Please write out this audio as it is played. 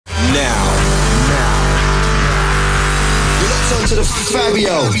to the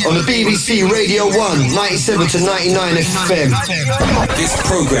Fabio on the BBC Radio 1, 97 to 99 FM. This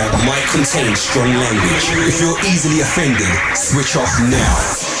program might contain strong language. If you're easily offended, switch off now.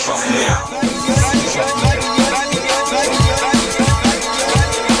 Switch off now.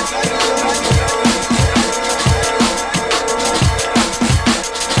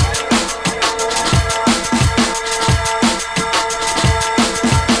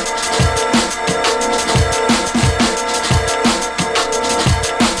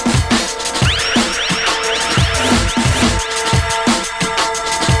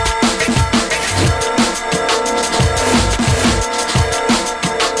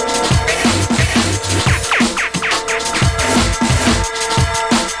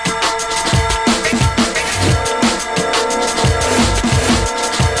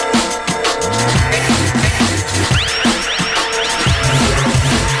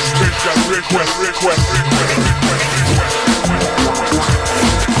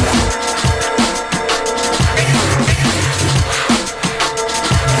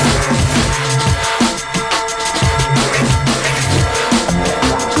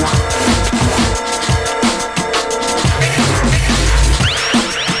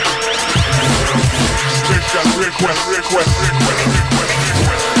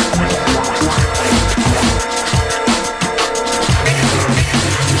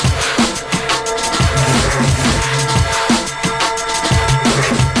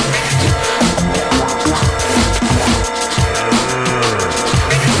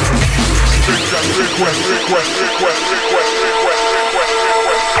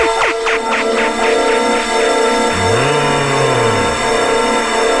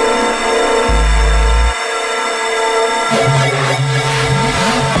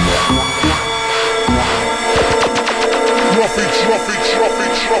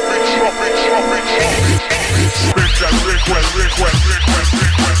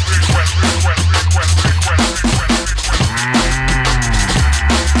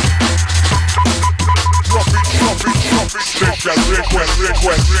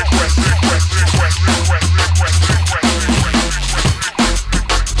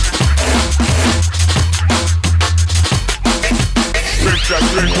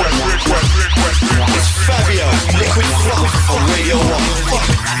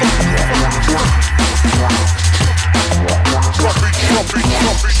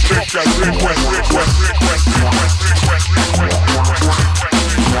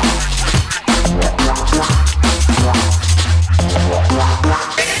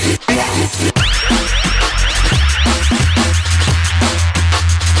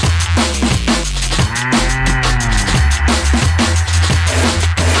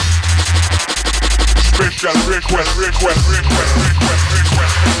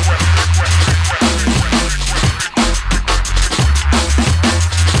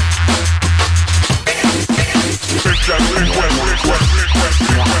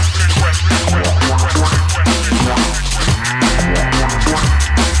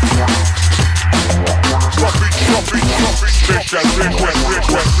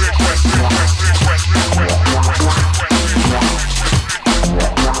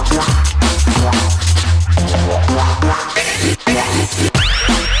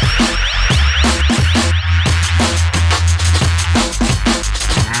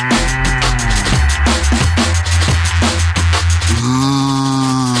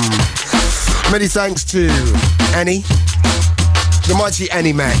 Many thanks to Annie, the mighty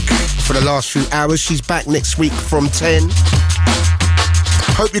Annie Mac, for the last few hours. She's back next week from 10.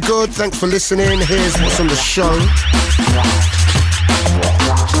 Hope you're good. Thanks for listening. Here's what's on the show.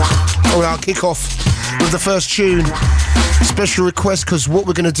 Oh, I'll kick off with the first tune. Special request, because what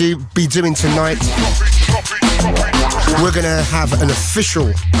we're going to be doing tonight, we're going to have an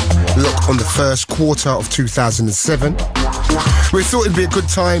official look on the first quarter of 2007. We thought it'd be a good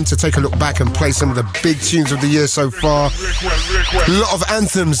time to take a look back and play some of the big tunes of the year so far. A lot of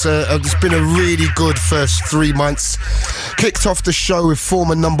anthems. It's been a really good first 3 months. Kicked off the show with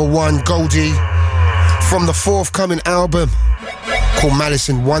former #1 Goldie from the forthcoming album called Malice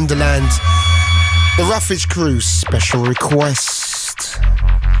in Wonderland. The Rufige Crew special request.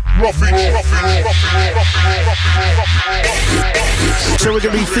 So we're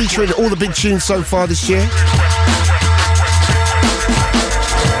going to be featuring all the big tunes so far this year.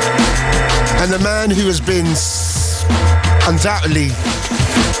 And the man who has been undoubtedly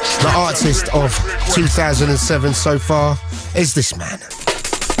the artist of 2007 so far is this man.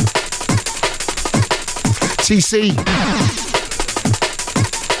 TC.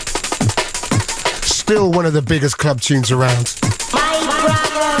 Still one of the biggest club tunes around.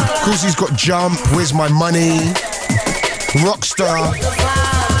 Of course, he's got Jump, Where's My Money, Rockstar.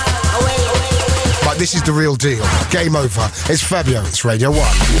 But this is the real deal. Game over. It's Fabio. It's Radio 1.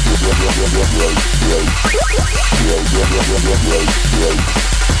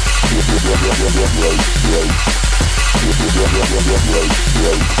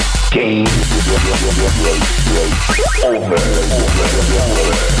 Game over.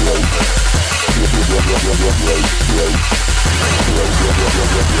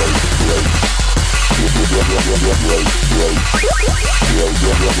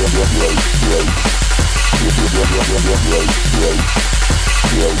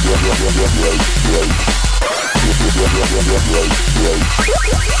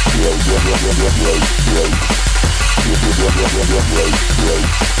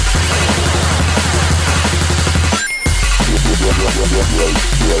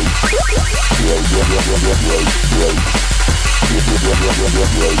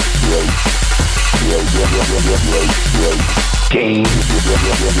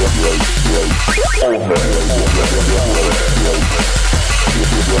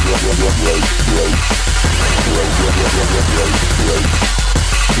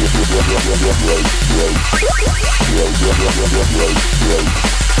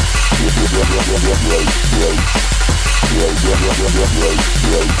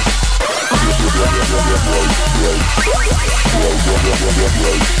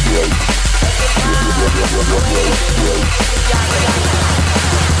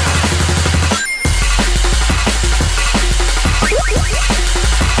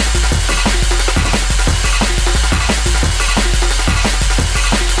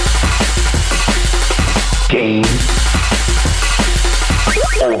 Game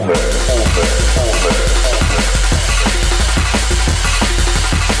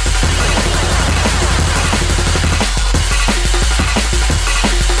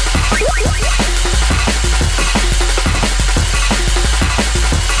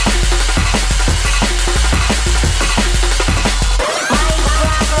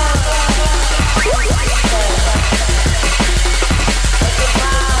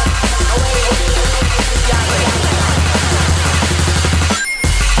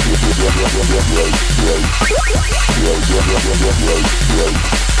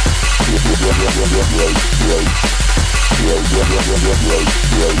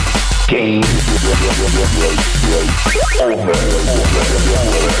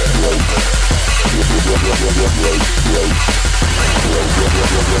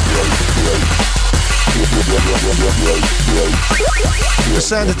The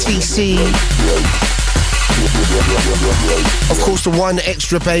sound of TC. Of course, the one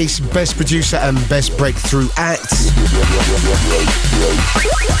extra bass, best producer and best breakthrough act.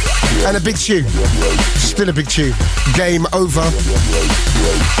 And a big tune. Still a big tune. Game over.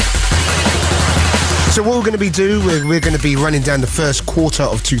 So what we're going to be doing, we're going to be running down the first quarter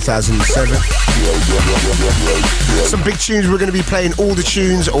of 2007. Some big tunes. We're going to be playing all the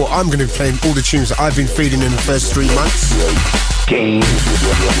tunes, or I'm going to be playing all the tunes that I've been feeding in the first 3 months. Game.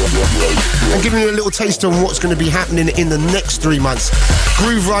 And giving you a little taste on what's going to be happening in the next 3 months.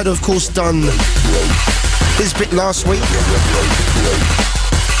 Groove Rider, of course, done his bit last week.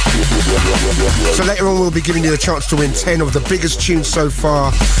 So later on we'll be giving you a chance to win 10 of the biggest tunes so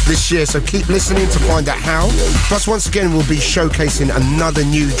far this year, so keep listening to find out how. Plus once again we'll be showcasing another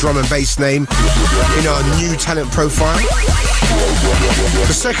new drum and bass name in our new talent profile.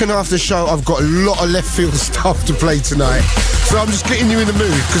 The second half of the show I've got a lot of left field stuff to play tonight, so I'm just getting you in the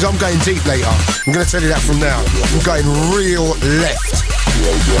mood because I'm going deep later. I'm going to tell you that from now. I'm going real left.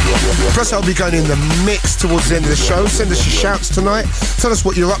 Plus I'll be going in the mix towards the end of the show. Send us your shouts tonight. Tell us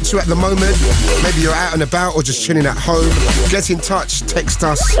what you're up to at the moment. Maybe you're out and about or just chilling at home. Get in touch, text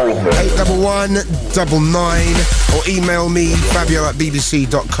us 811-99 or email me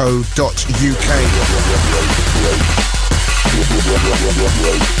fabio@bbc.co.uk.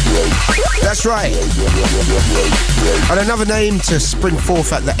 That's right. And another name to spring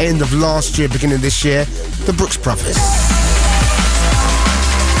forth at the end of last year, beginning of this year, the Brookes Brothers.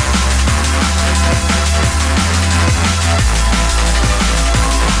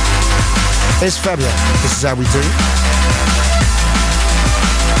 It's Fabio. This is how we do.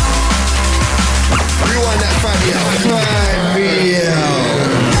 Rewind that Fabio.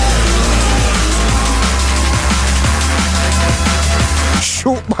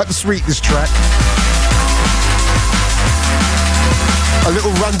 Short but sweet, this track. A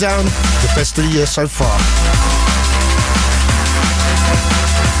little rundown, the best of the year so far.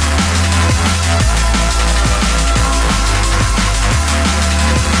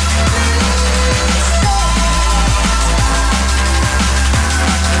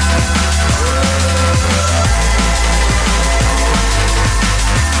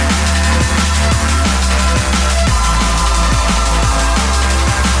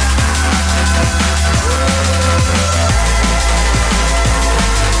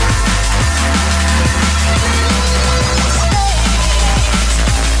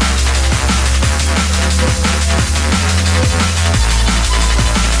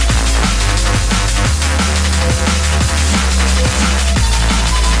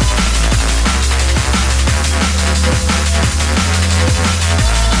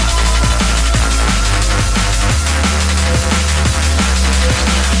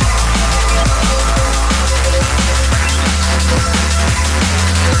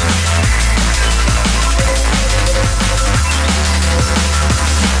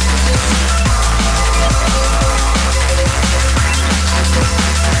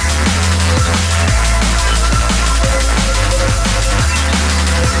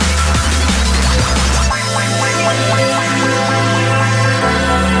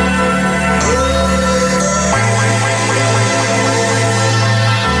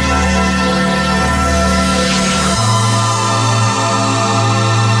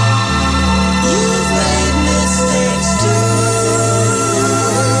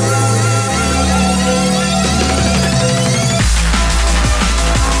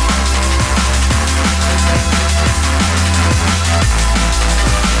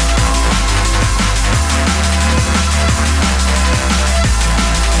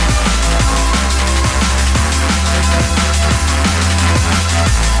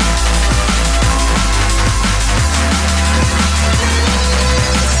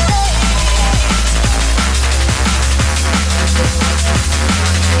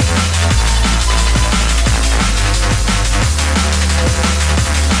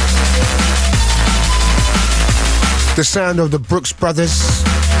 The sound of the Brookes brothers.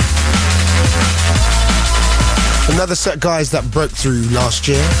 Another set of guys that broke through last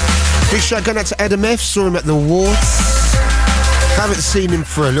year. Big shout going out to Adam F. Saw him at the awards. Haven't seen him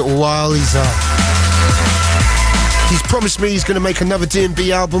for a little while. He's promised me he's going to make another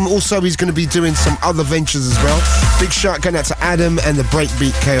D&B album. Also, he's going to be doing some other ventures as well. Big shout going out to Adam and the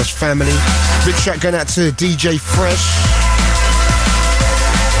Breakbeat Chaos family. Big shout going out to DJ Fresh.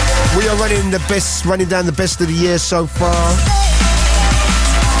 We are running down the best of the year so far.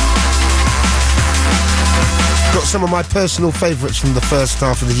 Got some of my personal favourites from the first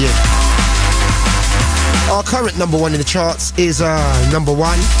half of the year. Our current number one in the charts is number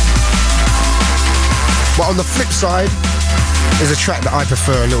one. But on the flip side, there's a track that I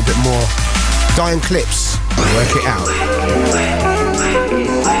prefer a little bit more. Dying Clipz, Work It Out.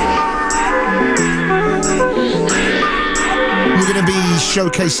 We're going to be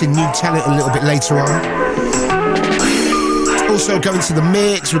showcasing new talent a little bit later on. Also going to the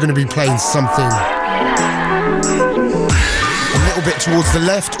mix, we're going to be playing something a little bit towards the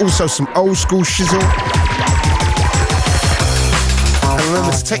left. Also some old school shizzle. And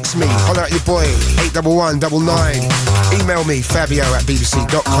remember to text me, holler at your boy, 81199. Email me,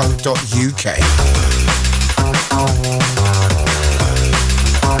 fabio@bbc.co.uk.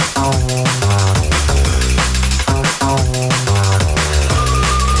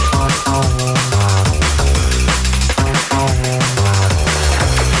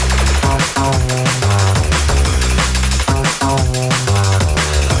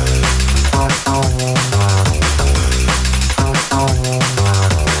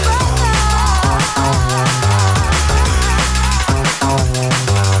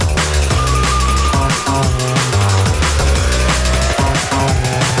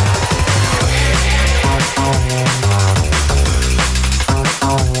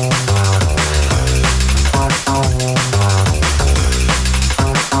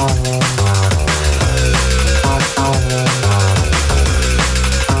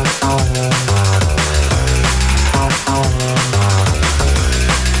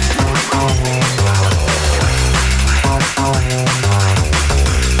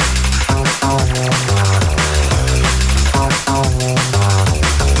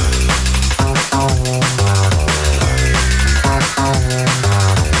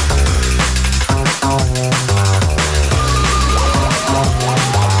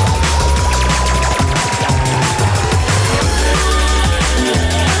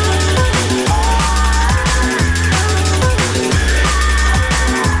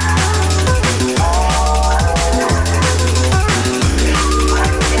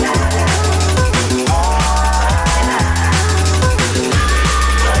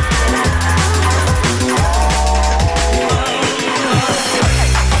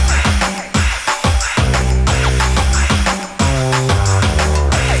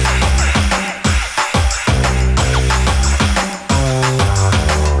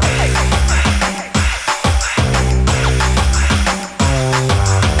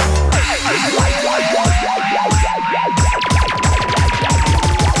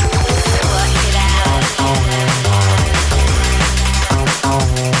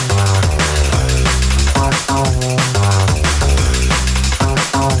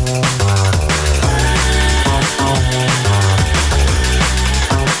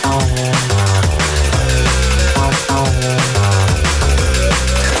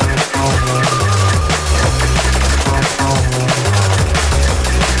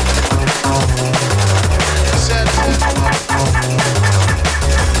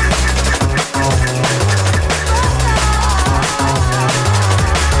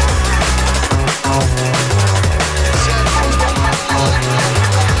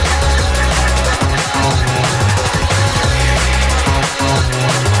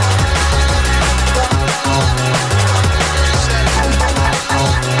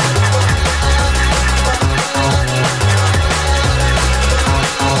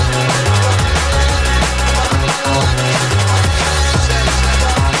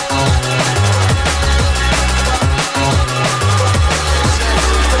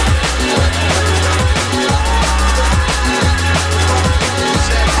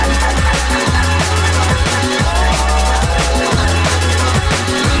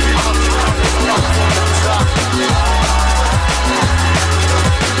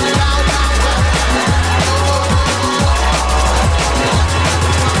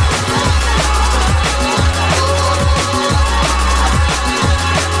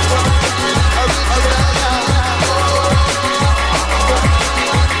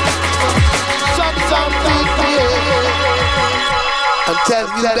 tell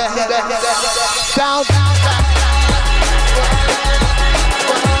you that down.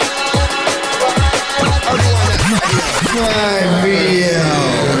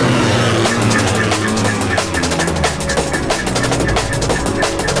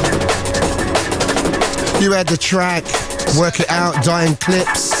 had the track Work It Out, Dying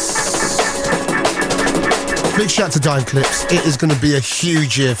Clipz. Big shout to Dying Clipz. It is going to be a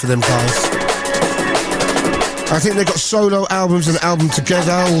huge year for them guys. I think they got solo albums and an album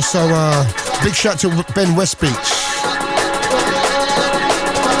together. Also, big shout to Ben Westbeach.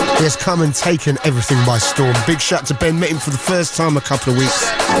 He has come and taken everything by storm. Big shout to Ben. Met him for the first time a couple of weeks.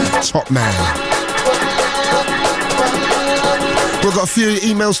 Top man. We've got a few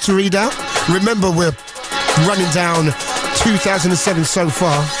emails to read out. Remember, we're running down 2007 so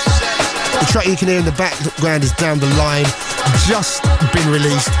far. The track you can hear in the background is Down the Line. Just been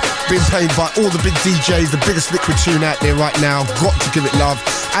released. Been played by all the big DJs, the biggest liquid tune out there right now. Got to give it love.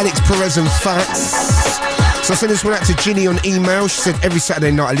 Alix, Perez and Fats. So I sent this one out to Ginny on email. She said every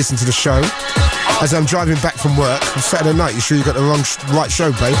Saturday night I listen to the show as I'm driving back from work. On Saturday night, you sure you got the right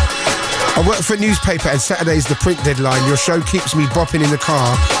show, babe? I work for a newspaper and Saturday is the print deadline. Your show keeps me bopping in the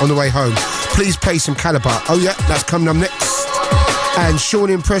car on the way home. Please pay some caliber. Oh yeah, that's coming up next. And Sean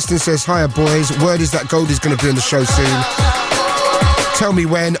in Preston says, hiya boys, word is that Goldie's going to be on the show soon. Tell me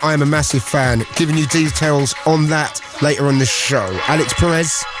when, I am a massive fan. Giving you details on that later on this show. Alix,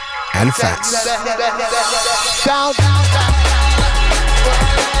 Perez and Fats. Down, down, down.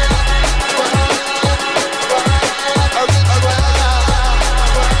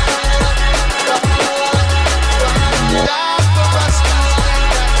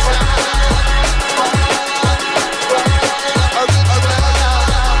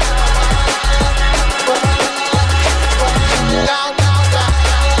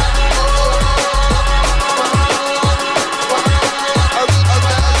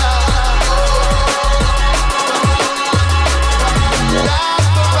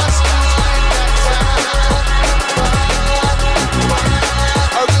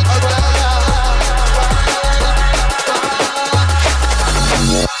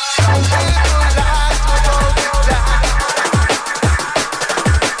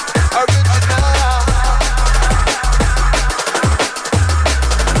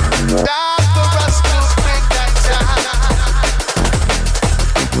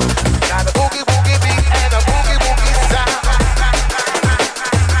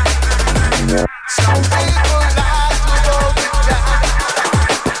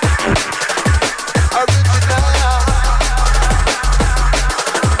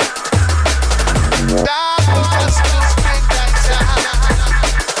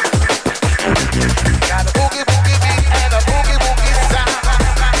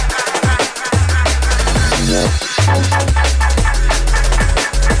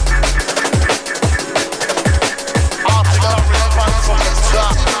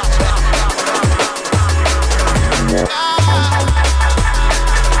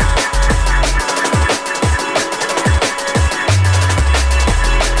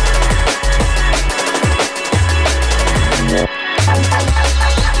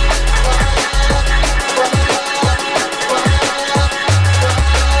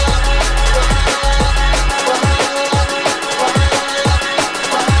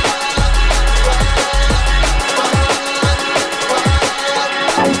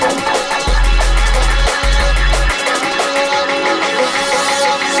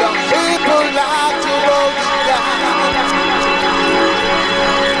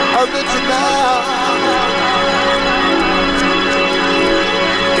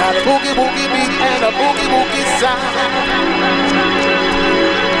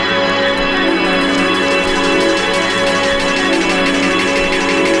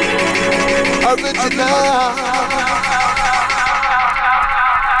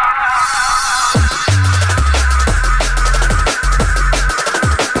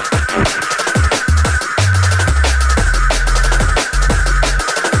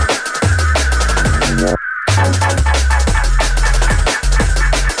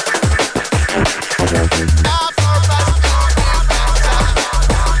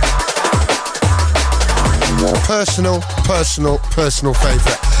 Personal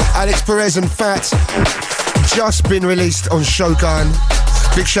favourite. Alix, Perez and Fats, just been released on Shogun.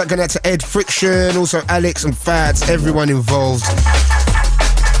 Big shout going out to Ed Friction, also Alix and Fats, everyone involved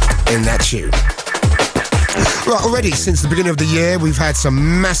in that tune. Right, already since the beginning of the year, we've had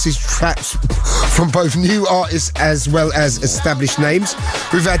some massive tracks from both new artists as well as established names.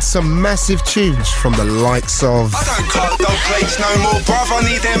 We've had some massive tunes from the likes of... I don't cut no plates no more, bruv. I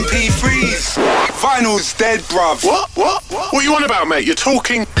need MP3s. Vinyl's dead, bruv. What? What you on about, mate? You're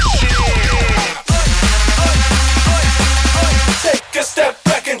talking shit. Take a step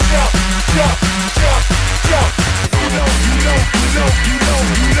back and jump.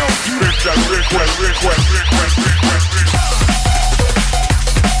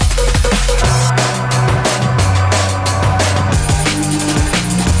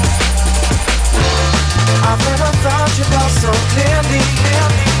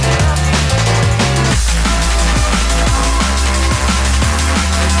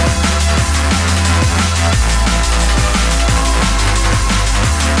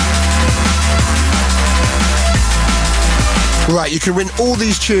 Right, you can win all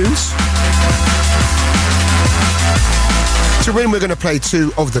these tunes. To win, we're going to play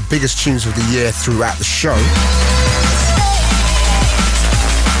 2 of the biggest tunes of the year throughout the show.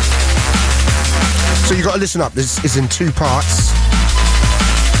 So you got to listen up. This is in 2 parts.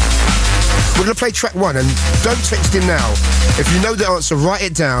 We're going to play track 1, and don't text in now. If you know the answer, write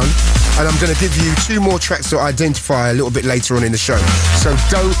it down, and I'm going to give you 2 more tracks to identify a little bit later on in the show. So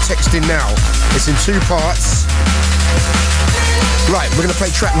don't text in now. It's in 2 parts. Right, we're going to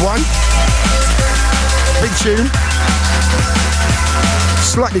play track 1. Big tune.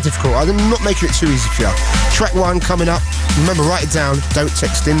 Slightly difficult. I'm not making it too easy for you. Track 1 coming up. Remember, write it down. Don't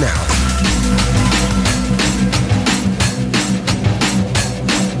text in now.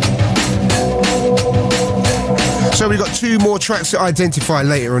 So we've got 2 more tracks to identify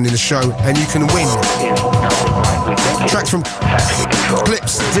later on in the show, and you can win. Tracks from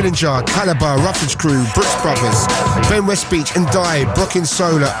Clipz, Dillinger, Caliber, Rufige Crew, Brookes Brothers, Ben West Beach and Die, Brockie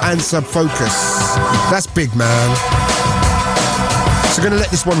Solar and Subfocus. That's big, man. So gonna let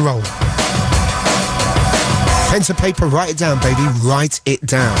this one roll. Pen to paper, write it down, baby. Write it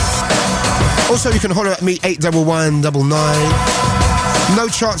down. Also, you can holler at me, 81199. No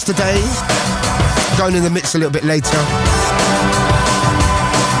charts today. Going in the mix a little bit later.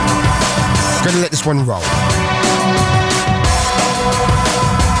 Gonna let this one roll.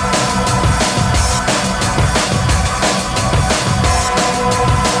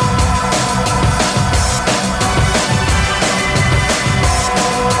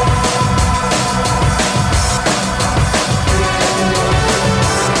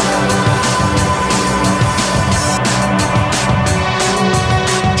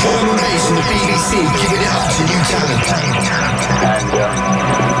 Giving it up to new talent. And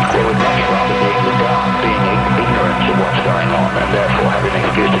they would much rather be in the dark, being ignorant of what's going on, and therefore having an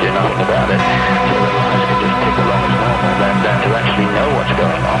excuse to do nothing about it, so their lives can just tick along as normal, than to actually know what's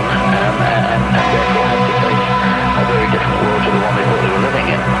going on, and therefore have to face a very different world to the one they thought they were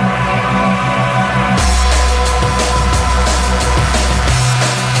living in.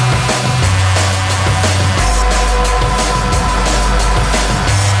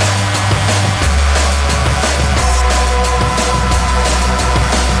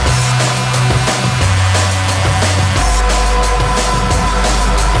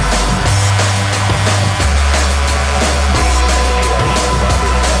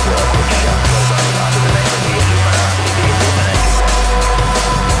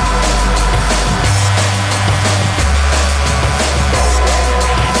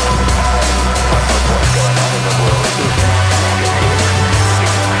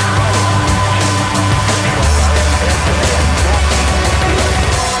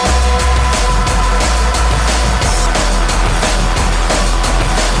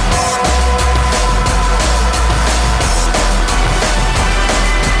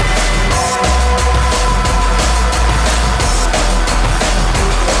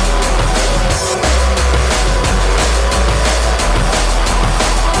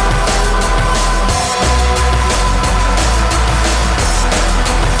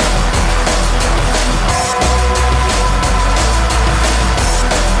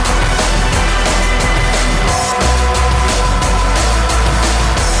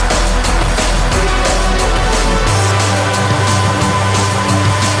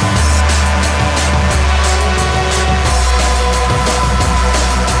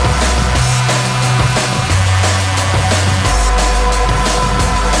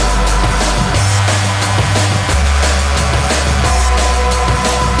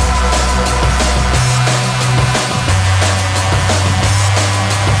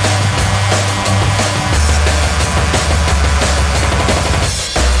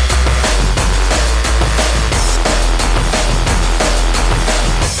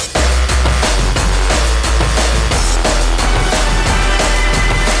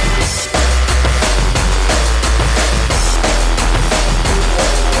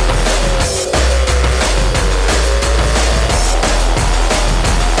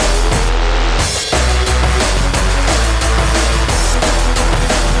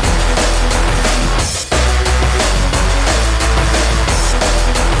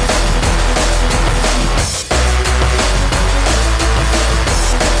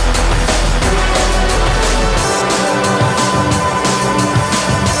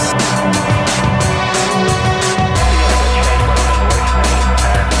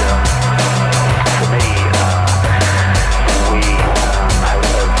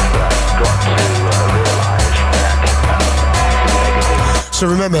 So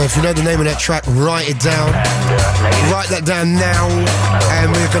remember, if you know the name of that track, write it down. Write that down now.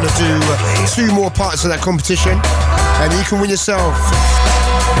 And we're going to do 2 more parts of that competition. And you can win yourself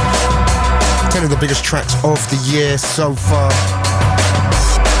 10 of the biggest tracks of the year so far.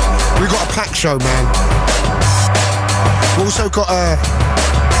 We've got a packed show, man. We've also got a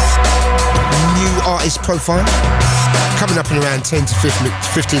new artist profile coming up in around 10 to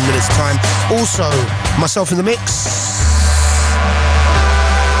 15 minutes time. Also, myself in the mix.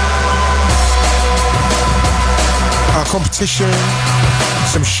 Our competition,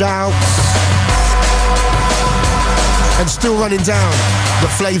 some shouts, and still running down the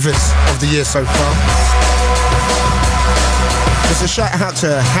flavours of the year so far. There's a shout out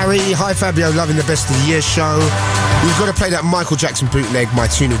to Harry. Hi Fabio, loving the best of the year show. We've got to play that Michael Jackson bootleg, My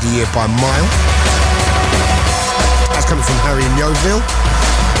Tune of the Year by Mile. That's coming from Harry in Yeovil.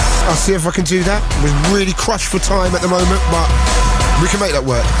 I'll see if I can do that. We're really crushed for time at the moment, but we can make that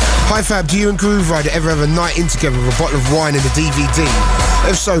work. Hi Fab, do you and Groove Rider ever have a night in together with a bottle of wine and a DVD?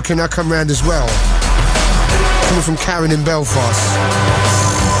 If so, can I come round as well? Coming from Karen in Belfast.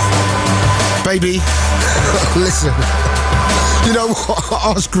 Baby, listen. You know what?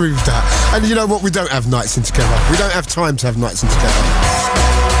 Ask Groove that. And you know what? We don't have nights in together. We don't have time to have nights in together.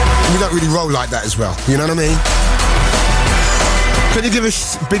 And we don't really roll like that as well. You know what I mean? Can you give a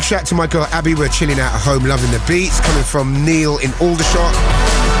big shout to my girl Abby? We're chilling out at home, loving the beats. Coming from Neil in Aldershot.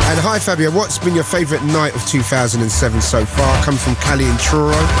 And hi Fabio, what's been your favourite night of 2007 so far? Coming from Callie in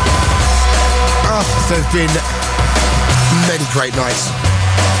Truro. Oh, there's been many great nights.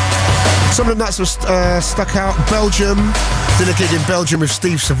 Some of the nights were stuck out. Belgium, did a gig in Belgium with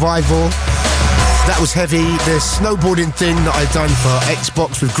Steve Survival. That was heavy. The snowboarding thing that I'd done for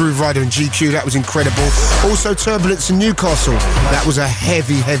Xbox with Groove Rider and GQ, that was incredible. Also Turbulence in Newcastle. That was a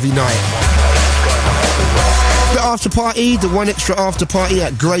heavy, heavy night. The after party, the one extra after party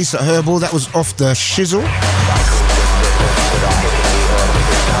at Grace at Herbal, that was off the shizzle.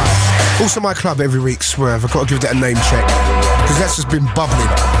 Also my club every week, Swerve. I've got to give that a name check, because that's just been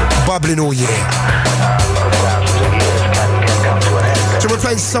bubbling all year. So we're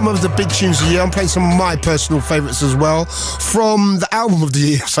playing some of the big tunes of the year. I'm playing some of my personal favourites as well from the album of the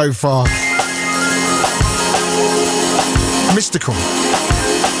year so far. Mystical.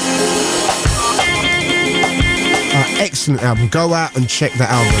 Excellent album. Go out and check that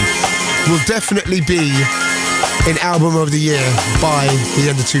album. Will definitely be in album of the year by the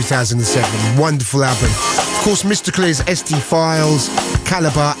end of 2007. Wonderful album. Of course, Mystical is SD Files,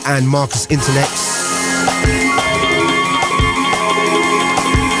 Caliber and Marcus Intellects.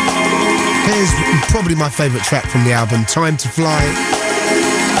 Here's probably my favourite track from the album, Time to Fly.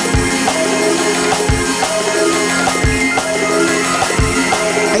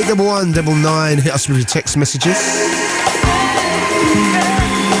 Eight 811 hit us with your text messages.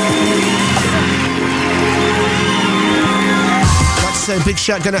 A big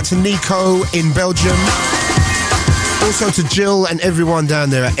shout going out to Nico in Belgium, also to Jill and everyone down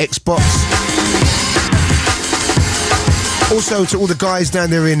there at Xbox, also to all the guys down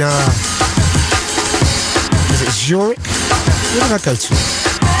there in is it Zurich? Where did I go to?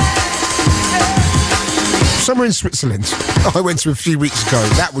 Somewhere in Switzerland. I went to a few weeks ago.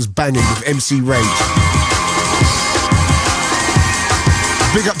 That was banging with MC Rage.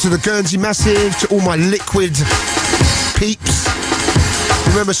 Big up to the Guernsey Massive, to all my Liquid peeps.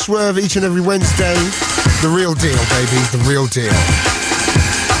 Remember Swerve each and every Wednesday. The real deal, baby, the real deal.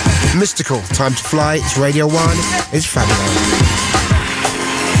 Mystical, Time to Fly, it's Radio 1, it's Fabio.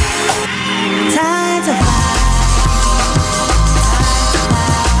 Time to fly.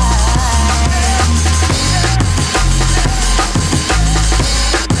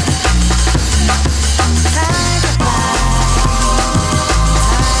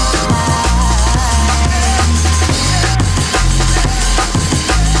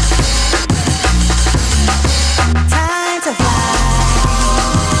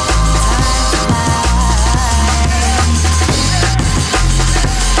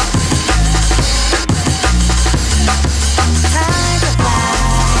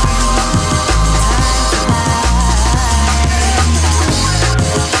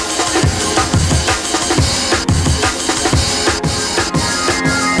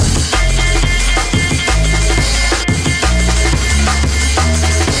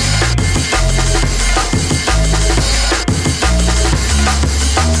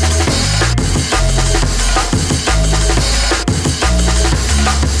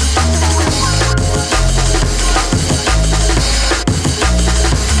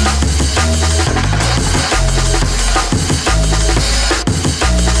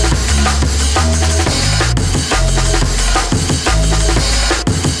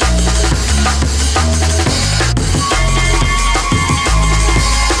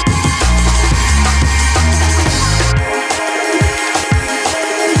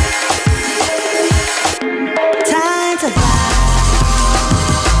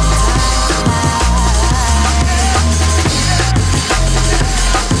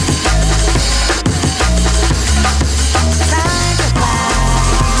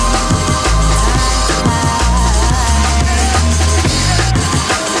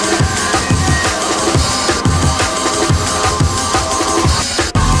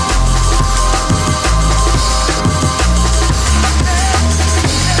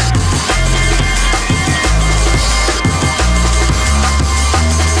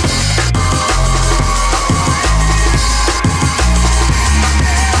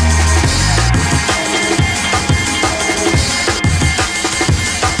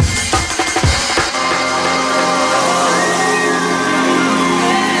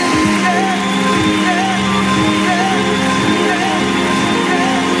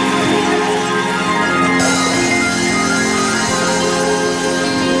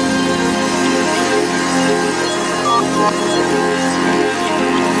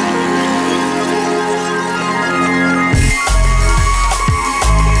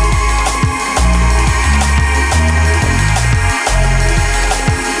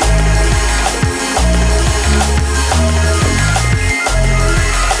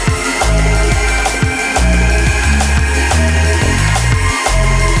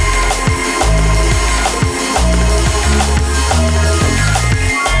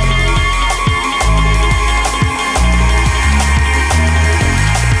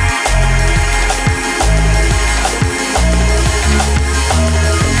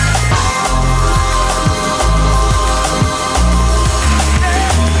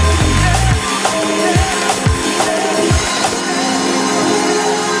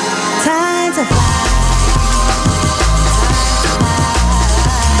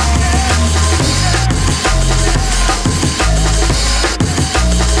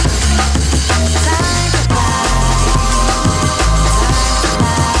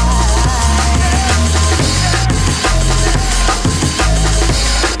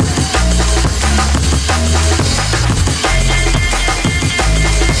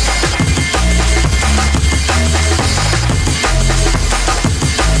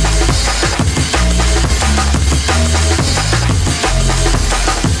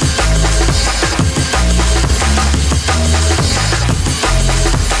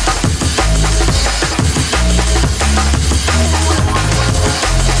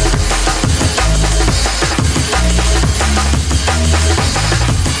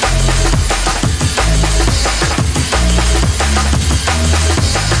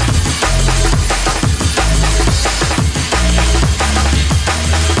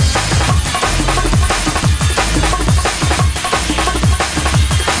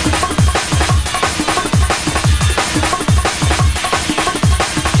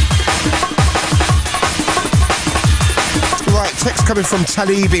 coming from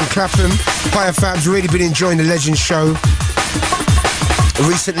Talib in Clapham. Hiya Fabs, really been enjoying the Legends show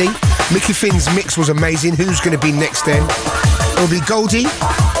recently. Mickey Finn's mix was amazing. Who's going to be next then? It'll be Goldie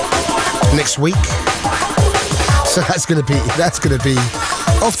next week. So that's going to be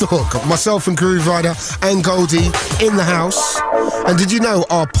off the hook. Myself and Groove Rider and Goldie in the house. And did you know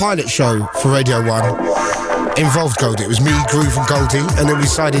our pilot show for Radio 1 involved Goldie? It was me, Groove and Goldie, and then we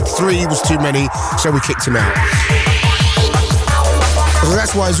decided 3 was too many, so we kicked him out. So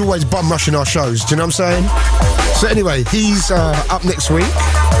that's why he's always bum rushing our shows, do you know what I'm saying? So anyway, he's up next week.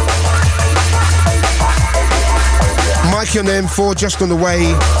 Mikey on the M4, just on the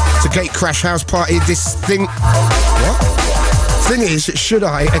way to Gate Crash House Party. This thing... What? Thing is, should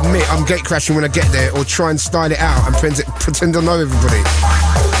I admit I'm gate crashing when I get there, or try and style it out and pretend I know everybody?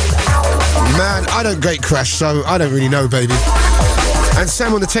 Man, I don't gate crash, so I don't really know, baby. And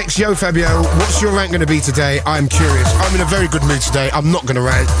Sam on the text, yo Fabio, what's your rant going to be today? I'm curious. I'm in a very good mood today. I'm not going to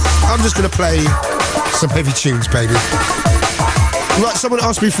rant. I'm just going to play some heavy tunes, baby. Right, someone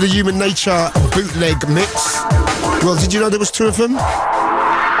asked me for the Human Nature bootleg mix. Well, did you know there was 2 of them?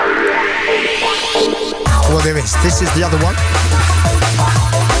 Well, there is. This is the other one.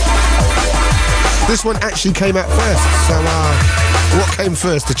 This one actually came out first. So, what came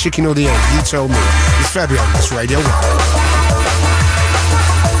first, the chicken or the egg? You tell me. It's Fabio, it's Radio 1.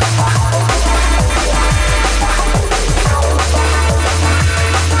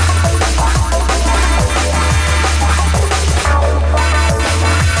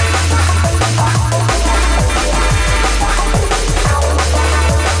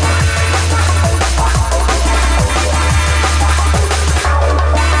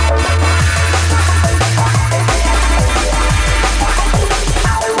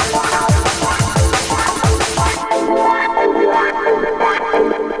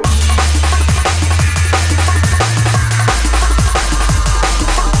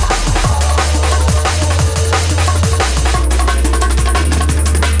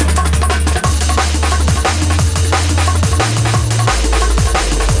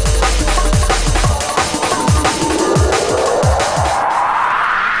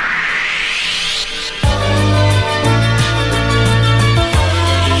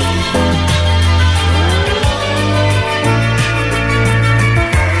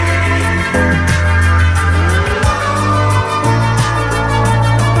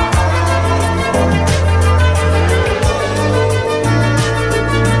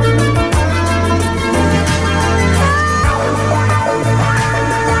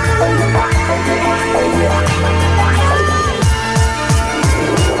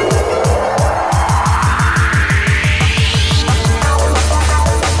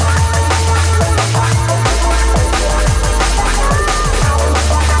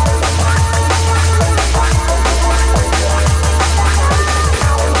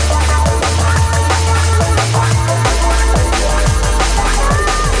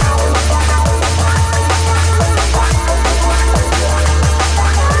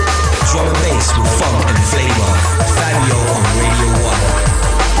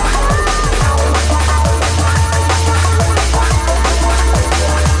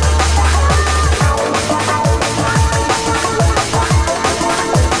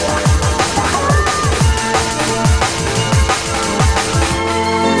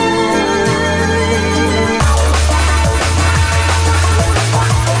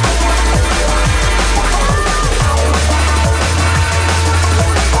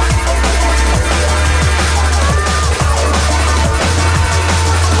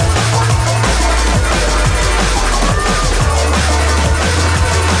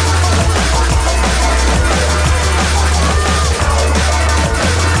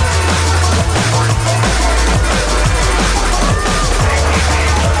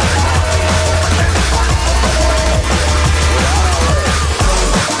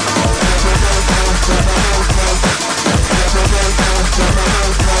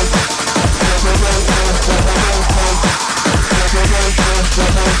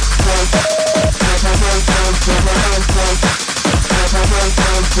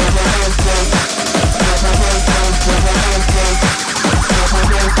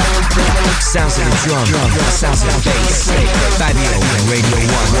 Sounds of the drum, sounds of the bass. Fabio on Radio 1.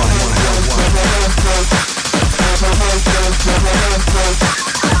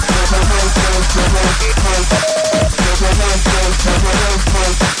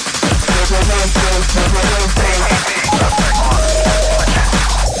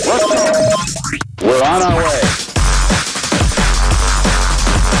 We're on our way.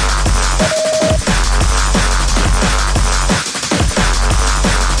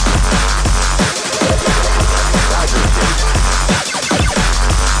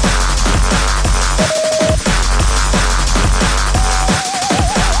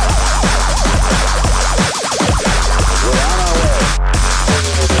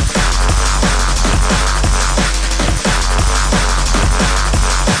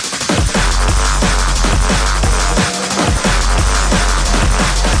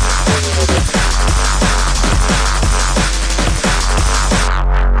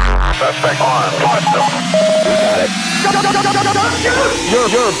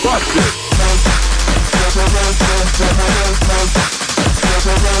 You're busted.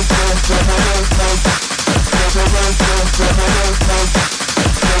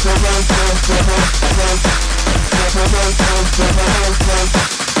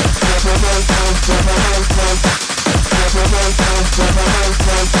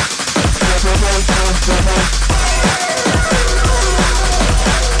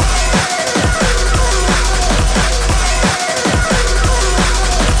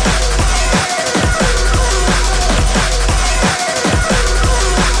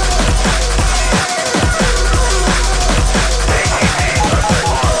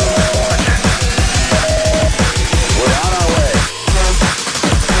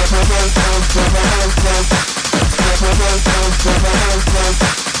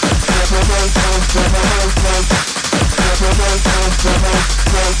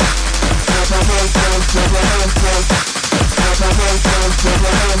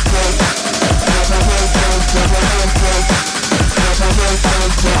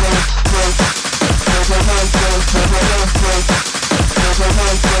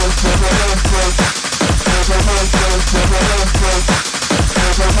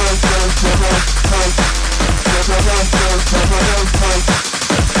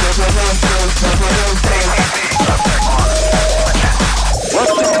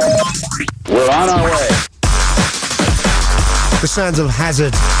 The sounds of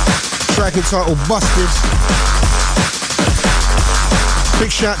Hazard, track entitled Busted.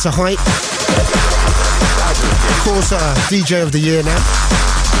 Big shout to Hype, of course DJ of the year now,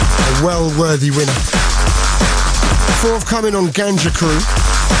 a well-worthy winner. Forthcoming on Ganja Crew,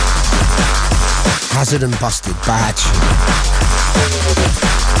 Hazard and Busted, badge.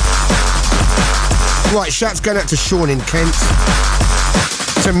 Right, shouts going out to Sean in Kent,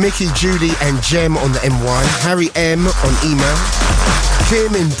 to Mickey, Judy and Jem on the M1, Harry M on email,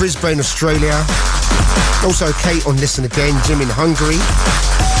 Kim in Brisbane, Australia, also Kate on Listen Again, Jim in Hungary,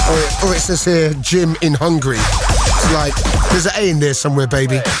 or it says here, Jim in Hungary. It's like, there's an A in there somewhere,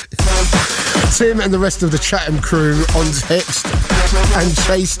 baby. Tim and the rest of the Chatham crew on text, and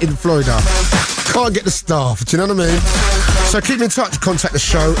Chase in Florida. Can't get the staff, do you know what I mean? So keep in touch, contact the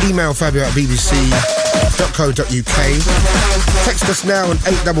show, email Fabio at bbc.co.uk. Text us now on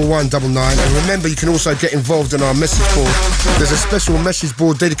 81199, and remember you can also get involved in our message board. There's a special message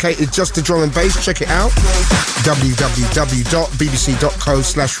board dedicated just to drum and bass. Check it out,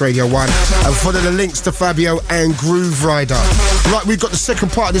 www.bbc.co/radio1, and follow the links to Fabio and Groove Rider. Right, we've got the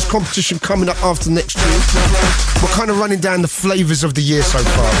second part of this competition coming up after next year. We're kind of running down the flavours of the year so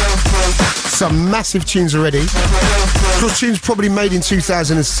far. Some massive tunes already. Of course, tunes probably made in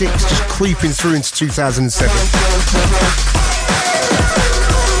 2006, just creeping through into 2007.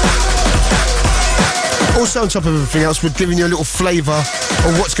 Also, on top of everything else, we're giving you a little flavour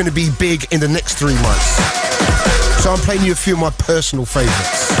of what's going to be big in the next 3 months. So I'm playing you a few of my personal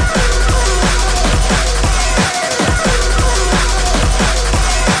favourites.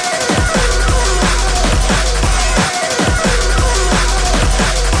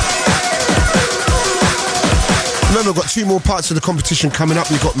 Remember, I've got 2 more parts of the competition coming up.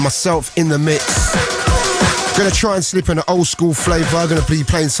 We've got myself in the mix. Gonna try and slip in an old school flavour. Gonna be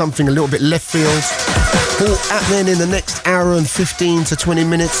playing something a little bit left field. All happening in the next hour and 15 to 20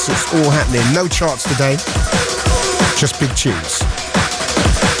 minutes. It's all happening. No charts today. Just big tunes.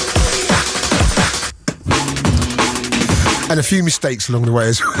 And a few mistakes along the way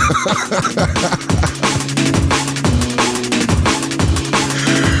as well.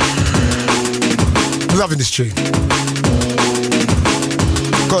 Loving this tune.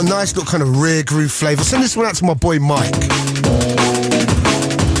 Got a nice little kind of rare groove flavour. Send this one out to my boy Mike.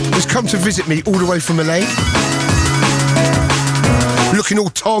 He's come to visit me all the way from LA. Looking all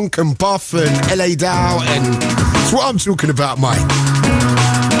tonk and buff and LA'd out, and that's what I'm talking about, Mike.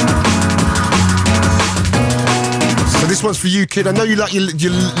 So this one's for you, kid. I know you like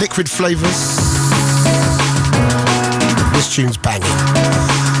your liquid flavours. This tune's banging.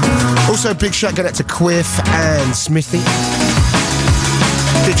 Also, big shout out to Quiff and Smithy.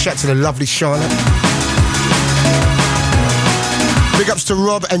 Big shout to the lovely Charlotte. Big ups to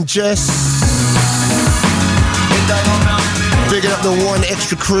Rob and Jess. Big up the One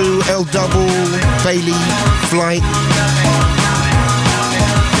Extra crew, L Double, Bailey, Flight.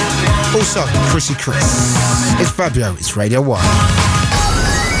 Also, Chrissy Chris. It's Fabio, it's Radio 1.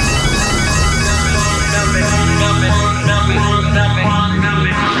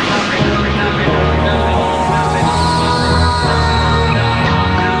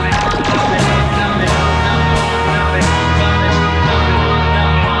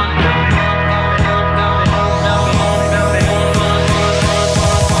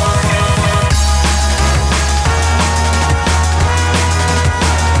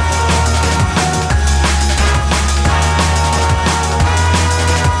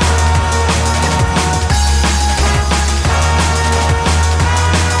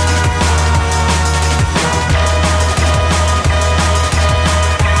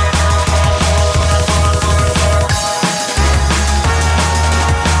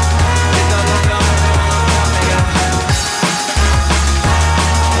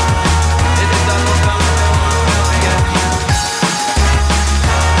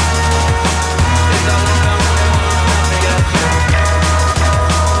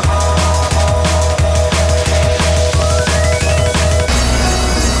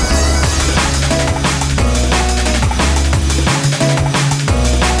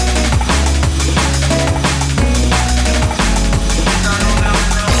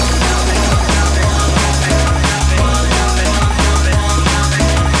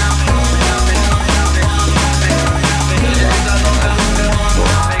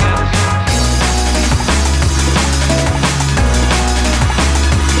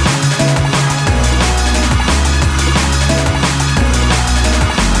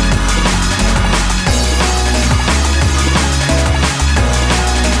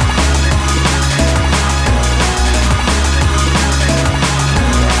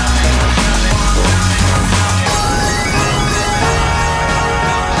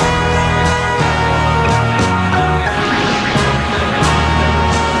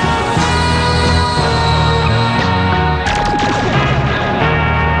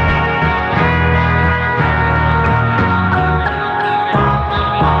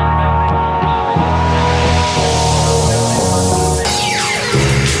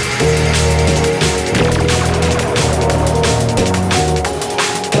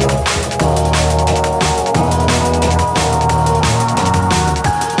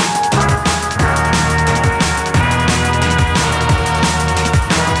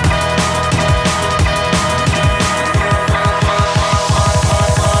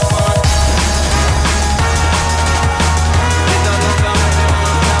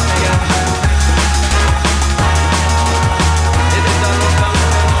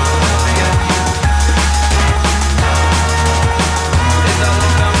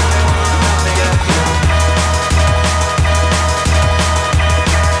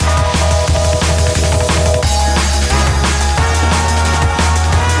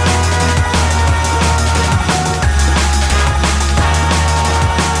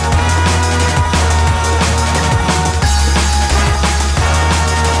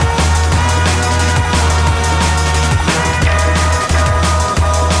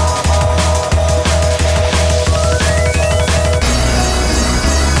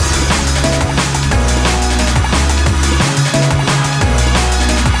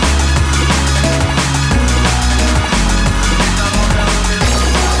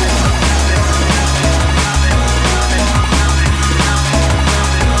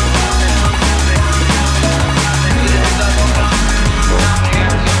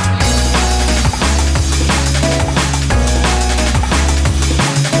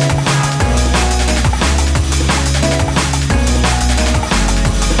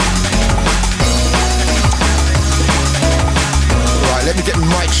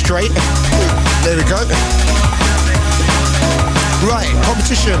 straight. There we go. Right,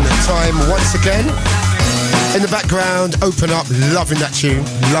 competition time once again. In the background, Open Up, loving that tune.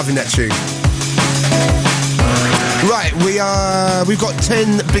 Right, we've got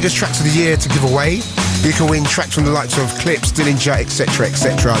 10 biggest tracks of the year to give away. You can win tracks from the likes of Clipz, Dillinger,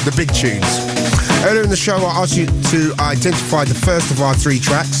 etc., the big tunes. Earlier in the show, I asked you to identify the first of our 3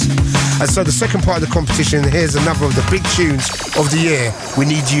 tracks. And so the second part of the competition, here's another of the big tunes of the year. We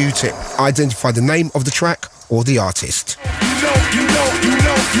need you to identify the name of the track or the artist.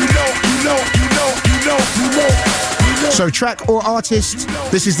 So track or artist,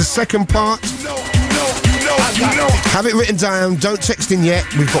 this is the second part. Have it written down, don't text in yet.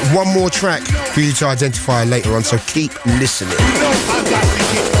 We've got one more track for you to identify later on, so keep listening.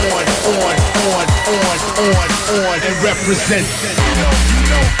 On and represent.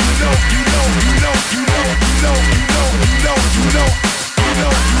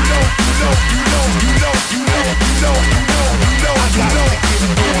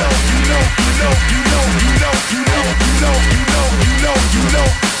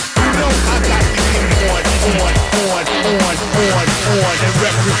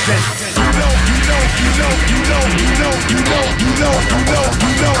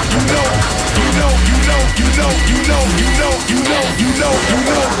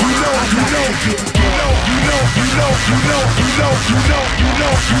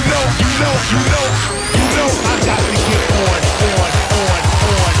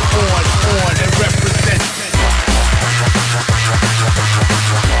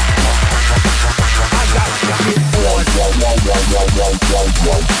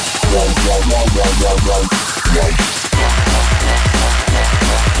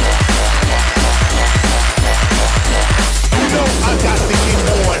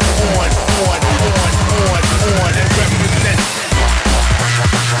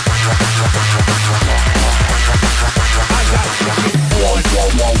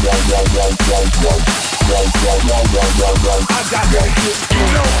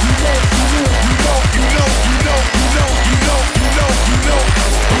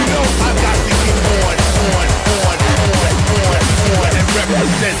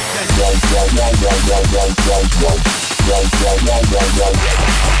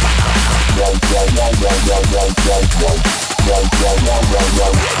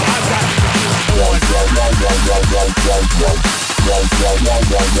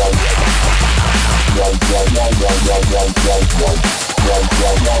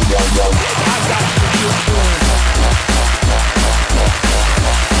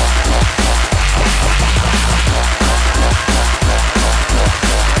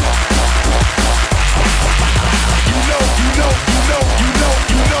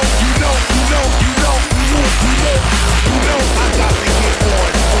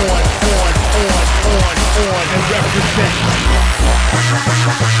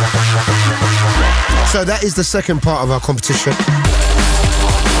 So that is the second part of our competition.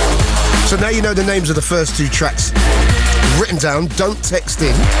 So now you know the names of the first 2 tracks written down. Don't text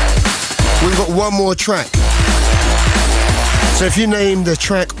in. We've got one more track. So if you name the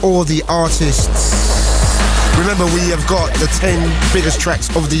track or the artists, remember we have got the 10 biggest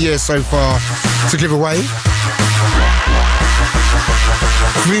tracks of the year so far to give away.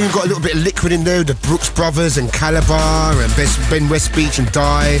 We've even got a little bit of Liquid in there, the Brookes brothers and Caliber and Ben Westbeach and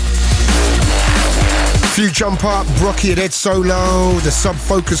Die. Few Jump Up, Brockie and Ed Solo, the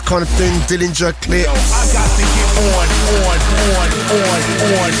Sub-Focus kind of thing, Dillinger, Clipz.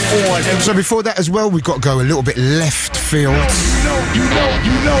 So before that as well, we've got to go a little bit left field.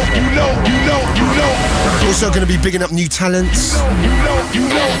 Also going to be bigging up new talents.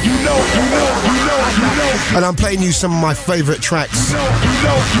 And I'm playing you some of my favourite tracks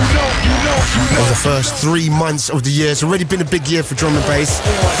of the first 3 months of the year. It's already been a big year for drum and bass.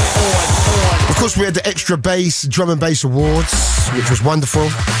 Of course, we had the Extra Bass Drum and Bass Awards, which was wonderful.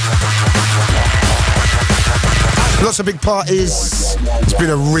 Lots of big parties. It's been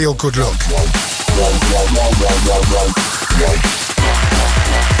a real good look.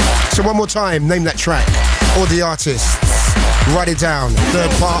 So one more time, name that track or the artists. Write it down.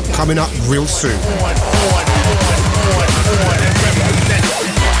 Third part coming up real soon.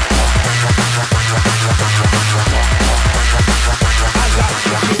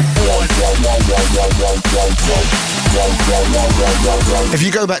 If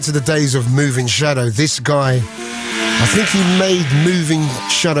you go back to the days of Moving Shadow, this guy, I think he made Moving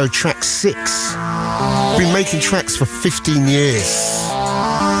Shadow track 6. Been making tracks for 15 years.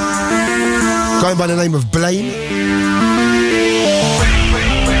 Going by the name of Blame.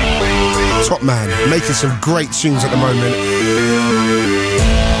 Top man, making some great tunes at the moment.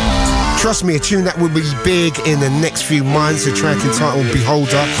 Trust me, a tune that will be big in the next few months, a track entitled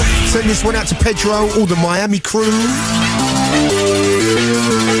Beholder. Send this one out to Pedro, all the Miami crew.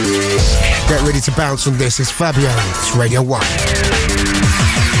 Get ready to bounce on this. It's Fabio. It's Radio 1.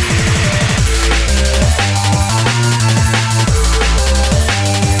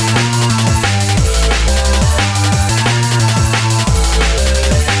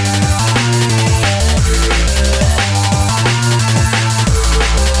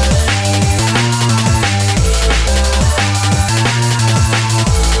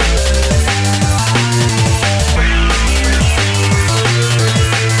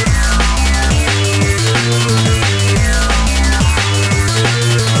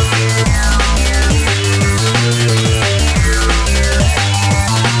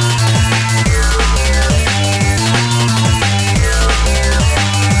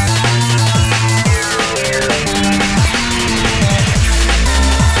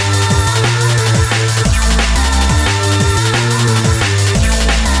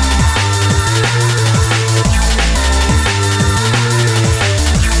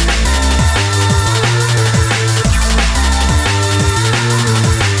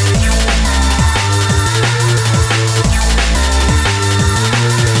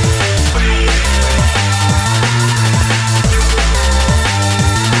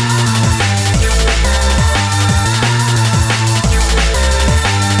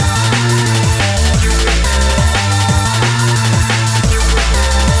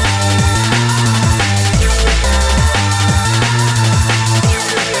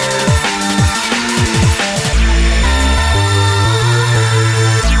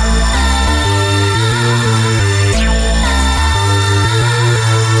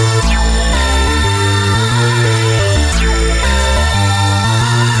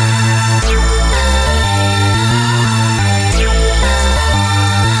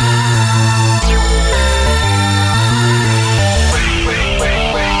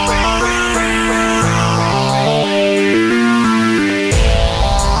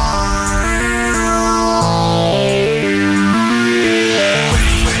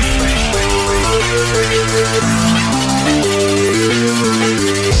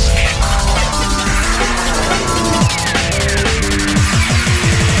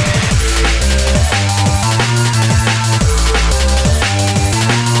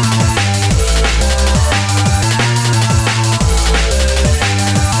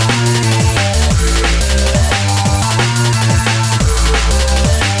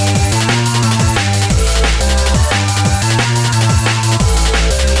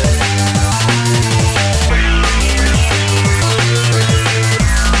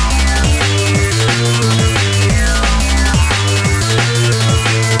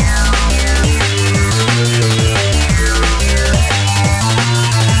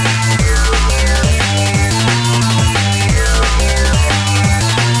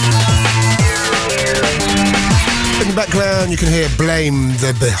 You can hear Blame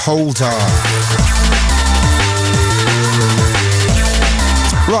the Beholder.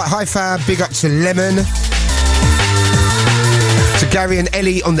 Right, hi Fab, big up to Lemon. To Gary and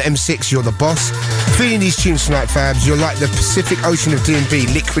Ellie on the M6, you're the boss. Feeling these tunes tonight, Fabs, you're like the Pacific Ocean of D&B,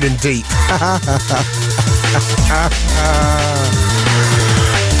 liquid and deep.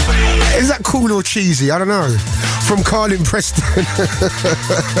 Is that cool or cheesy? I don't know. From Carlin Preston.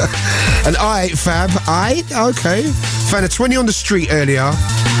 And I, Fab, okay. Found a 20 on the street earlier.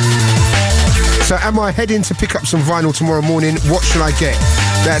 So am I heading to pick up some vinyl tomorrow morning? What should I get?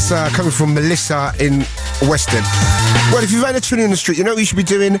 That's coming from Melissa in Weston. Well, if you've had a 20 on the street, you know what you should be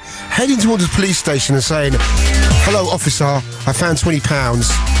doing? Heading towards the police station and saying, hello, officer, I found £20.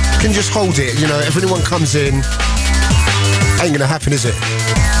 Can you just hold it? You know, if anyone comes in, ain't gonna happen, is it?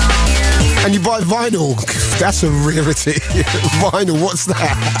 And you buy vinyl. That's a rarity. Vinyl, what's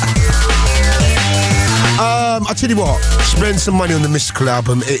that? I'll tell you what, spend some money on the Mystical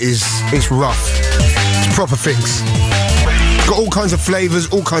album. It's rough. It's proper things. It's got all kinds of flavours,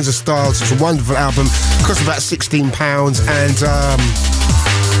 all kinds of styles. It's a wonderful album. Costs about £16 and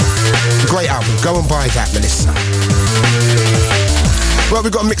great album. Go and buy that, Melissa. Well,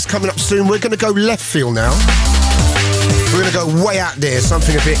 we've got a mix coming up soon. We're going to go left field now. We're going to go way out there,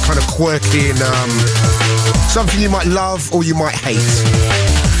 something a bit kind of quirky and something you might love or you might hate.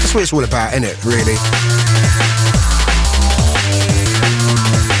 That's what it's all about, isn't it, really?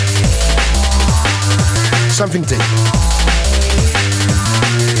 Something deep.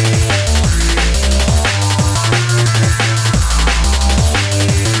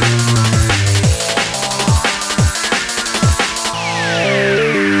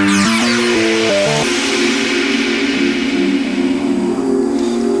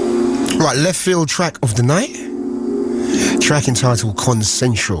 Right, left field track of the night. Track entitled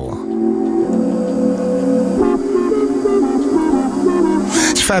Consensual.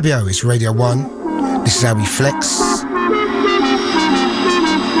 It's Fabio, it's Radio 1. This is how we flex.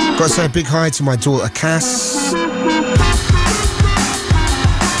 Got to say a big hi to my daughter Cass.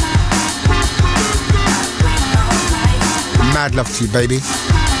 Mad love to you, baby.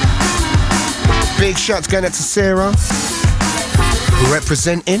 Big shout going out to Sarah,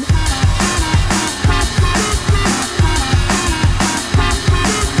 representing.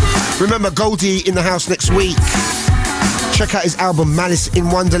 Remember, Goldie in the house next week. Check out his album Malice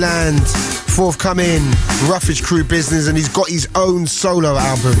in Wonderland, forthcoming. Rufige crew business, and he's got his own solo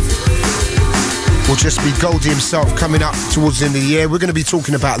album. Will just be Goldie himself coming up towards the end of the year. We're going to be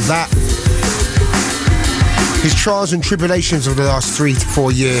talking about that. His trials and tribulations of the last 3 to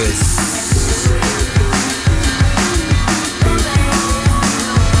 4 years.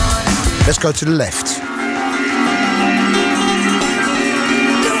 Let's go to the left.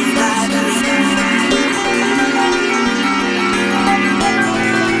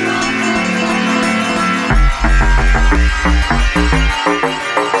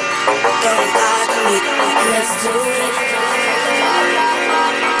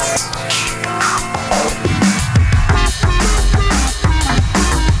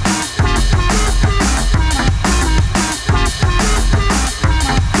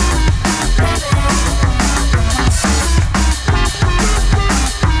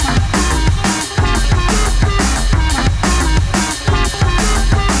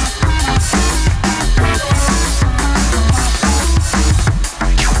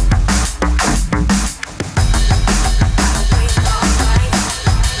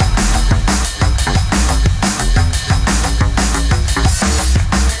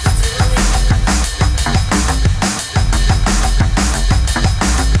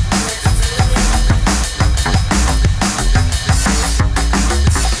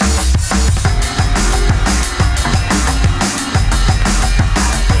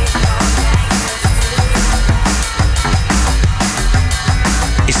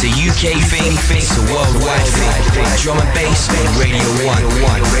 It's a worldwide thing. Drum and bass on Radio 1.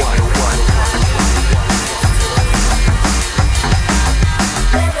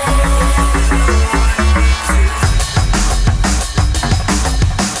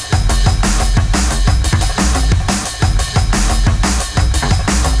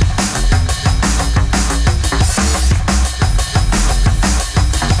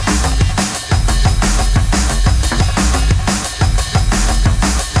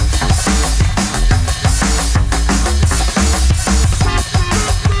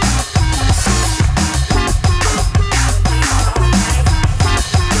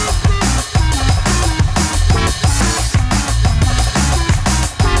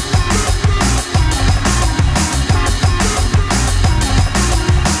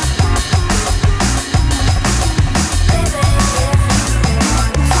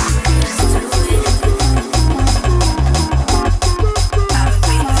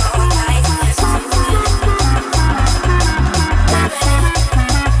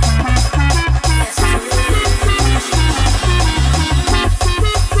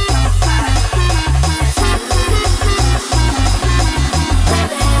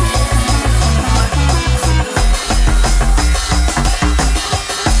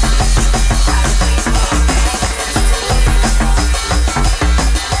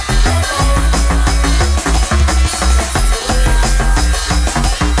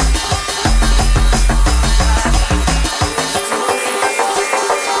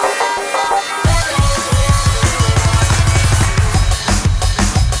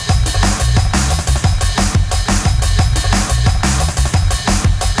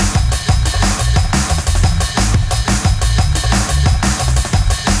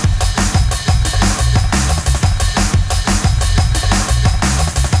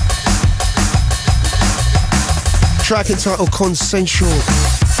 Track entitled Consensual.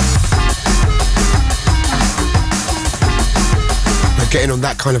 We're getting on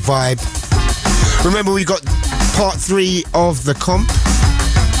that kind of vibe. Remember, we got part 3 of the comp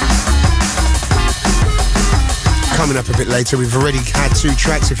coming up a bit later. We've already had 2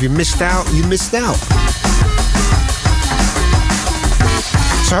 tracks. If you missed out, you missed out.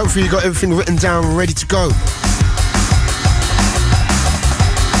 So hopefully you got everything written down, ready to go.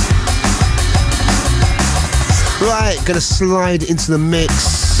 Right, gonna slide into the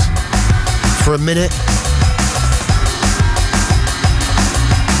mix for a minute.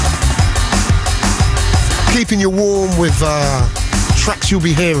 Keeping you warm with tracks you'll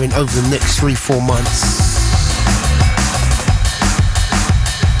be hearing over the next 3-4 months.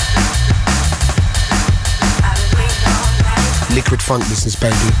 liquid funk business,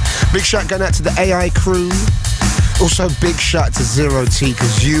 baby. Big shout going out to the AI crew. Also big shout to Zero T,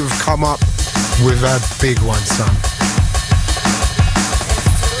 because you've come up with a big one, son.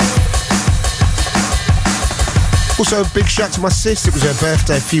 Also big shout to my sis, it was her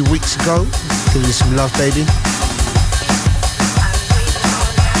birthday a few weeks ago. Give you some love, baby.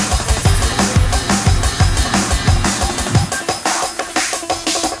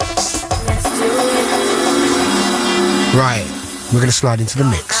 Right, we're going to slide into the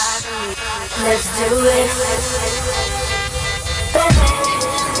mix. Let's do it.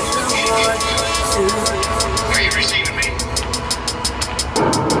 Are you receiving me?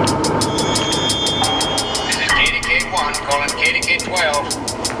 This is KDK1 calling KDK12.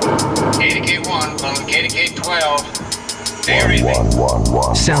 KDK1 calling KDK12. Do you read me?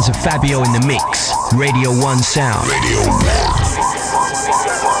 Sounds of Fabio in the mix. Radio 1 sound. Radio 1.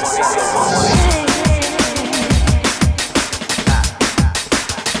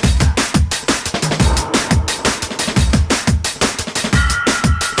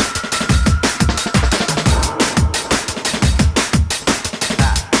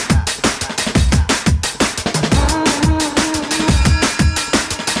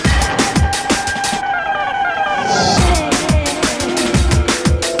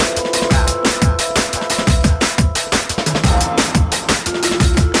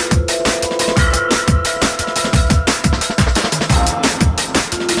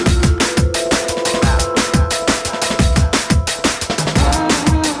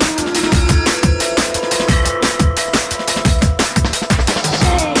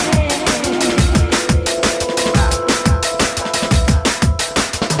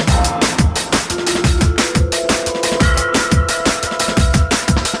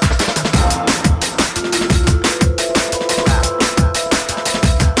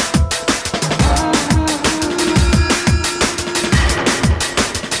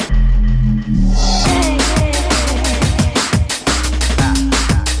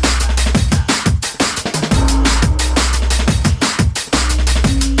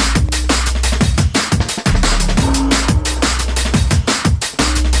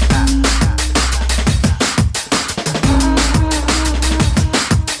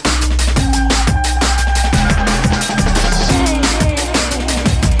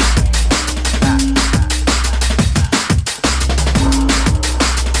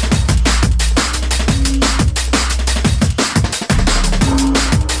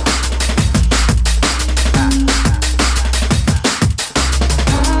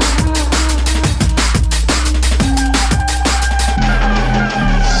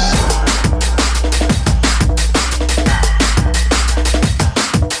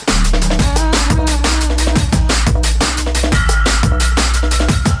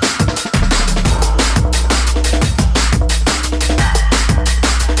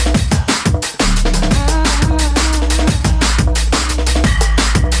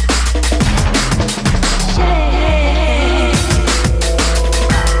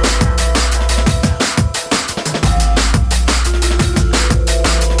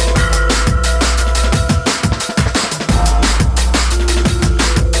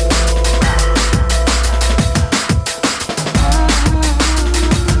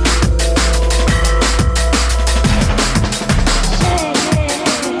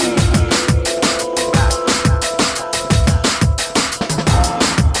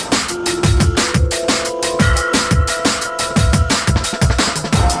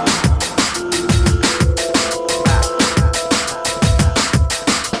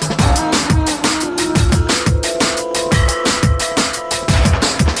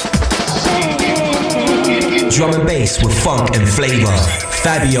 Drum and bass with funk and flavor.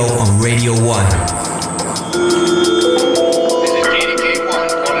 Fabio on Radio 1.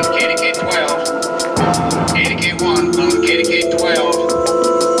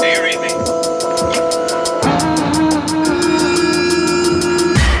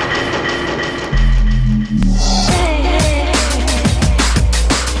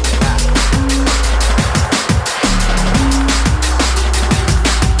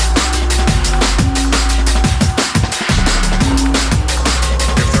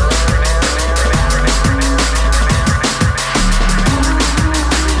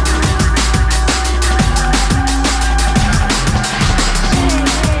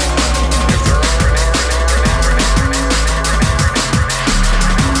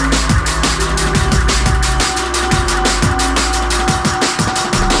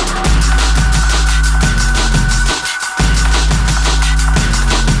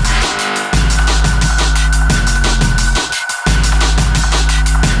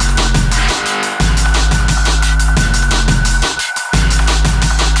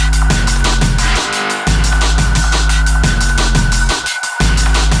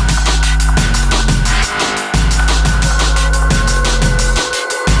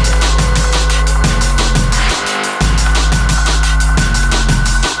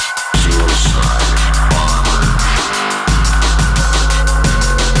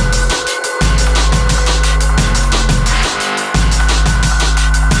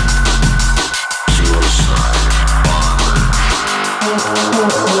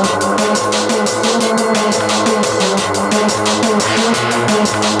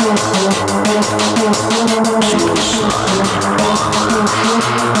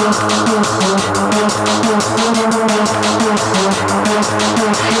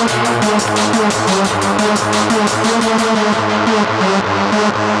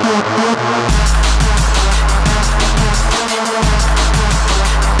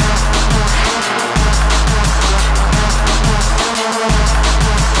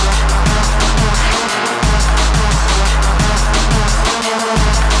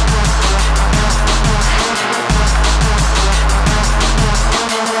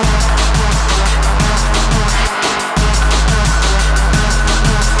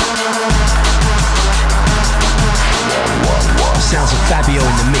 Fabio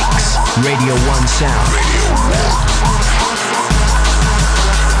in the mix. Radio 1 sound. Radio 1.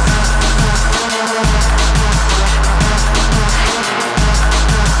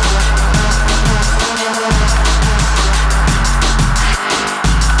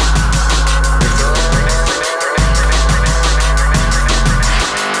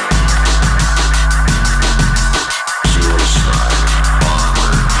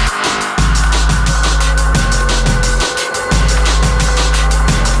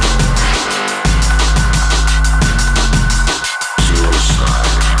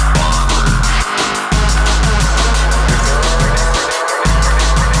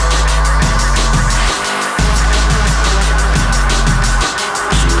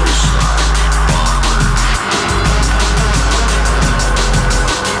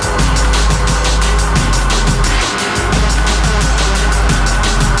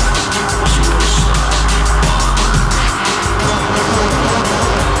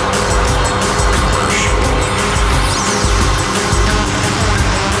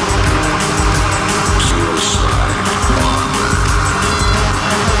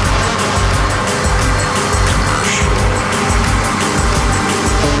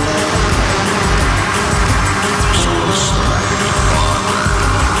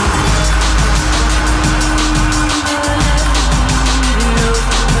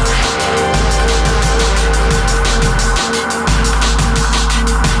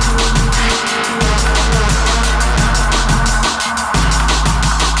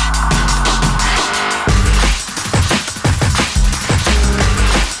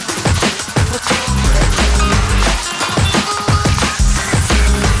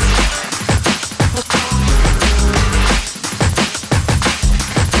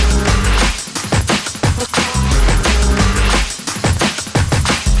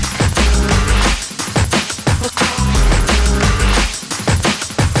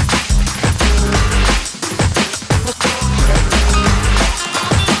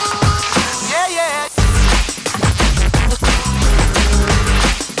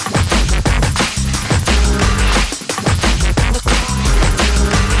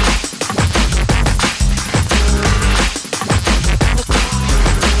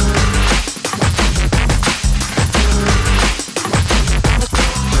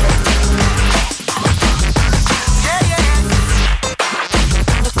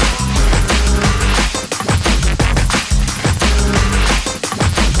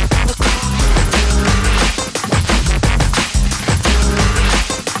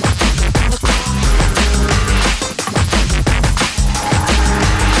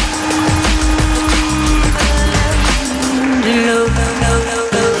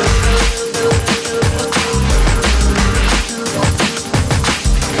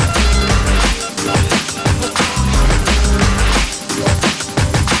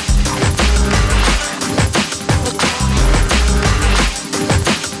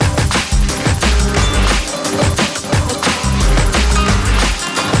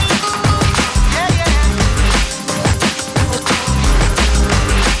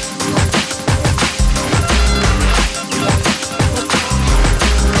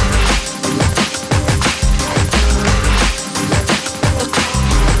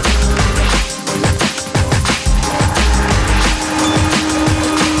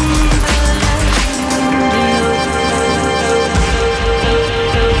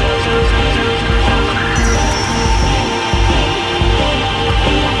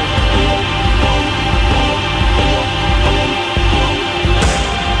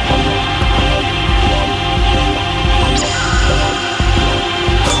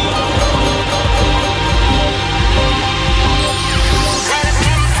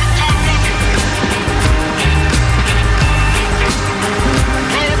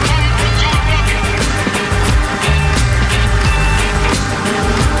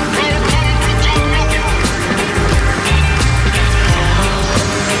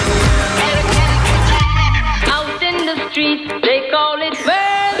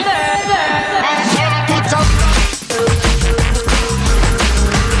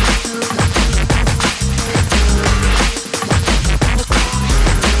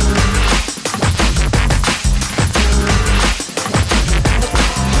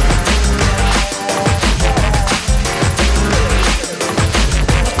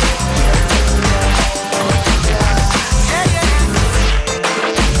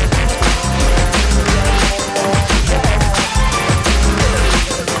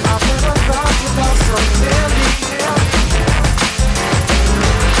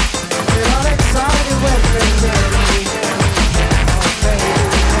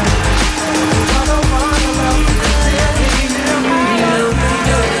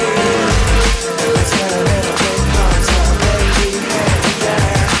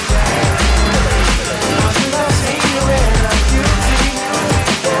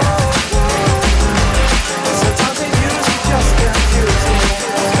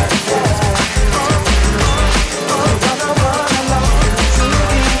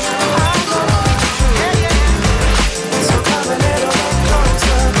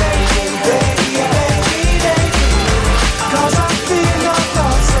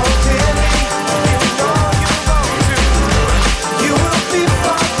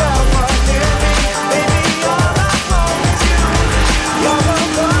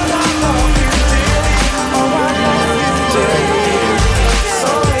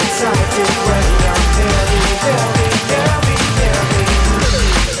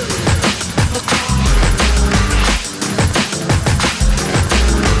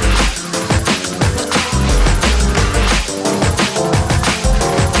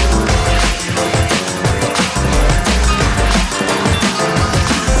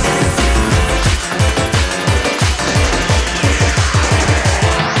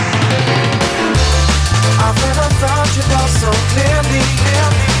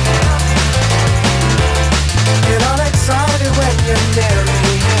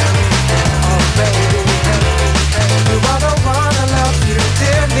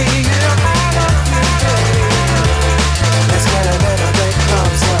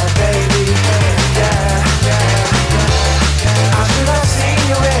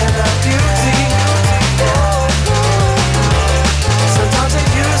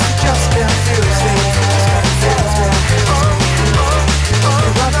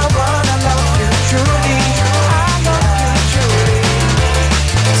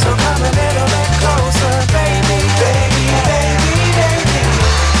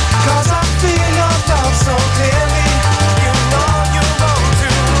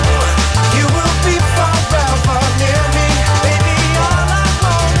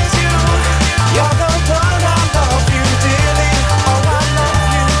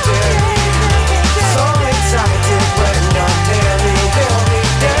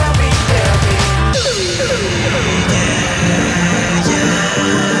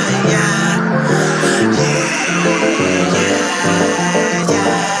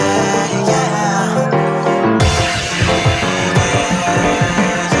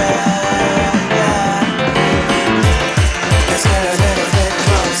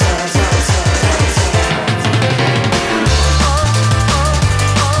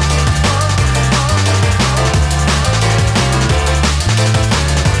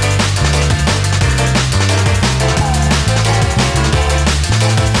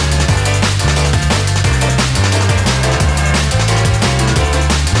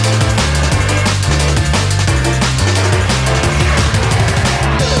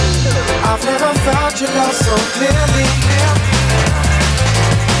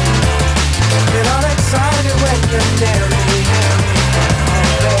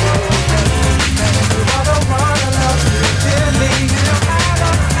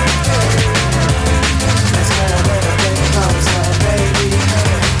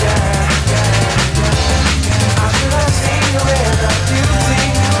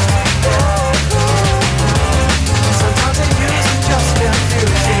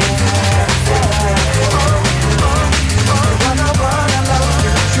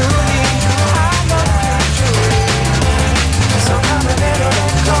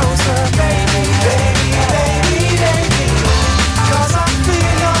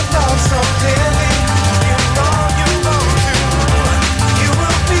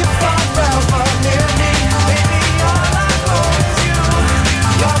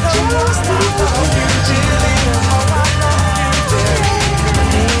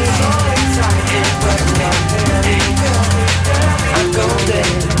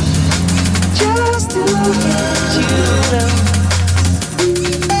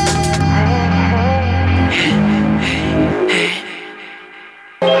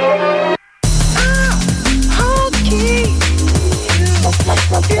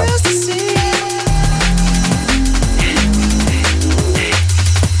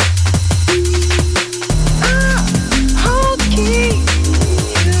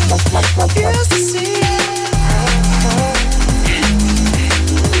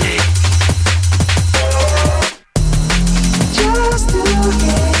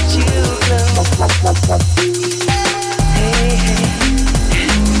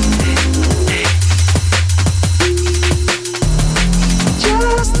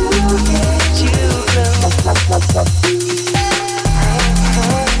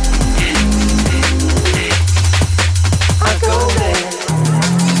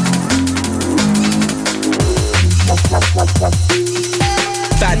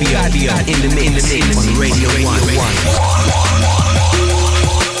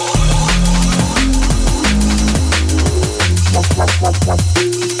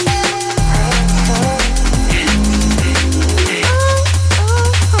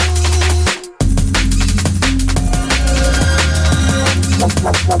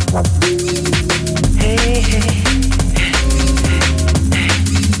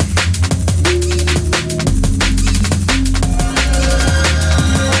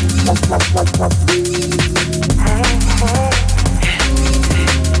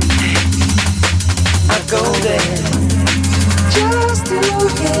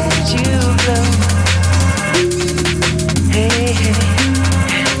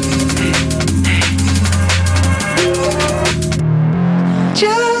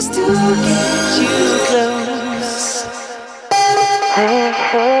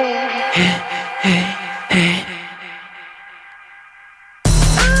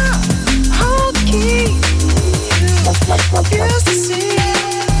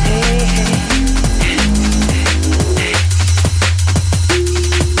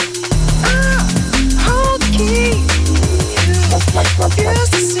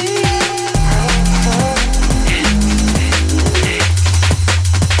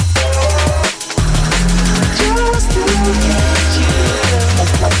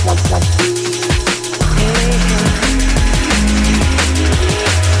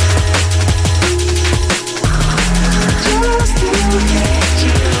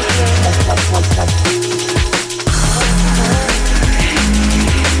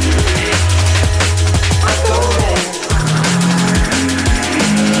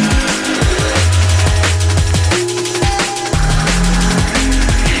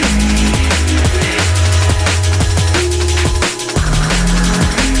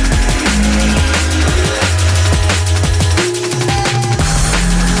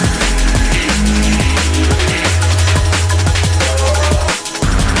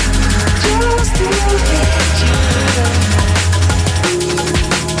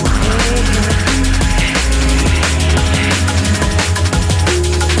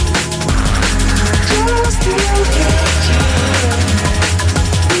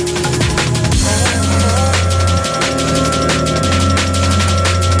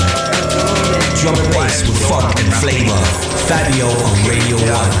 Fabio on Radio 1.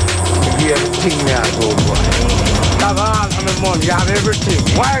 You have everything now, good boy. Have all of my money, you have everything.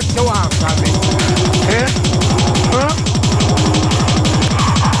 Why do you want from me? Eh? Huh?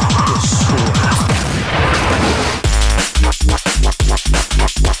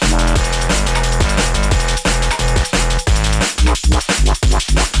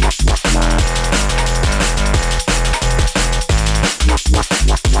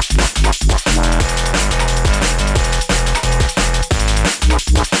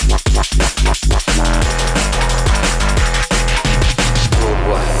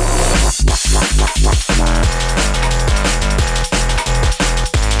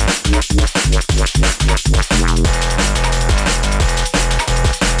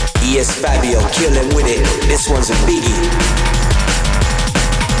 Yes, Fabio, kill him with it. This one's a biggie.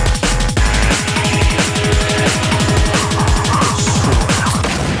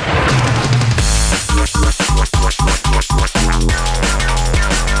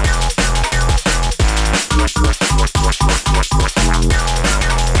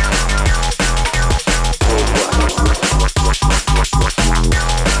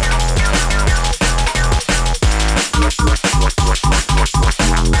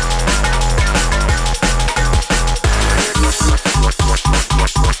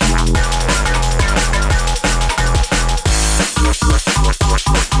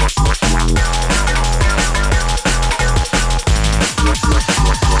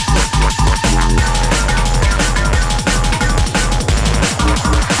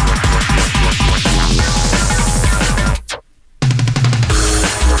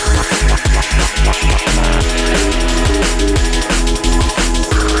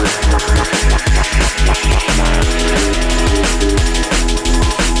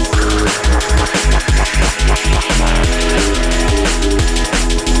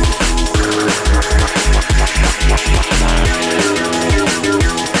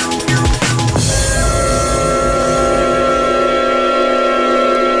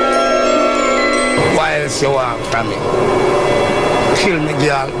 You want from me? Kill me,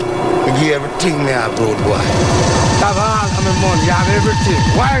 girl. You give everything me a good boy. Have all of my money, you have everything.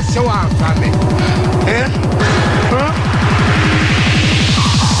 Why else you want from me? Eh? Huh?